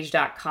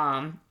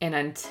julianapage.com, and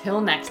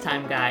until next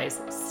time, guys,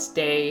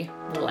 stay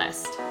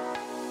blessed.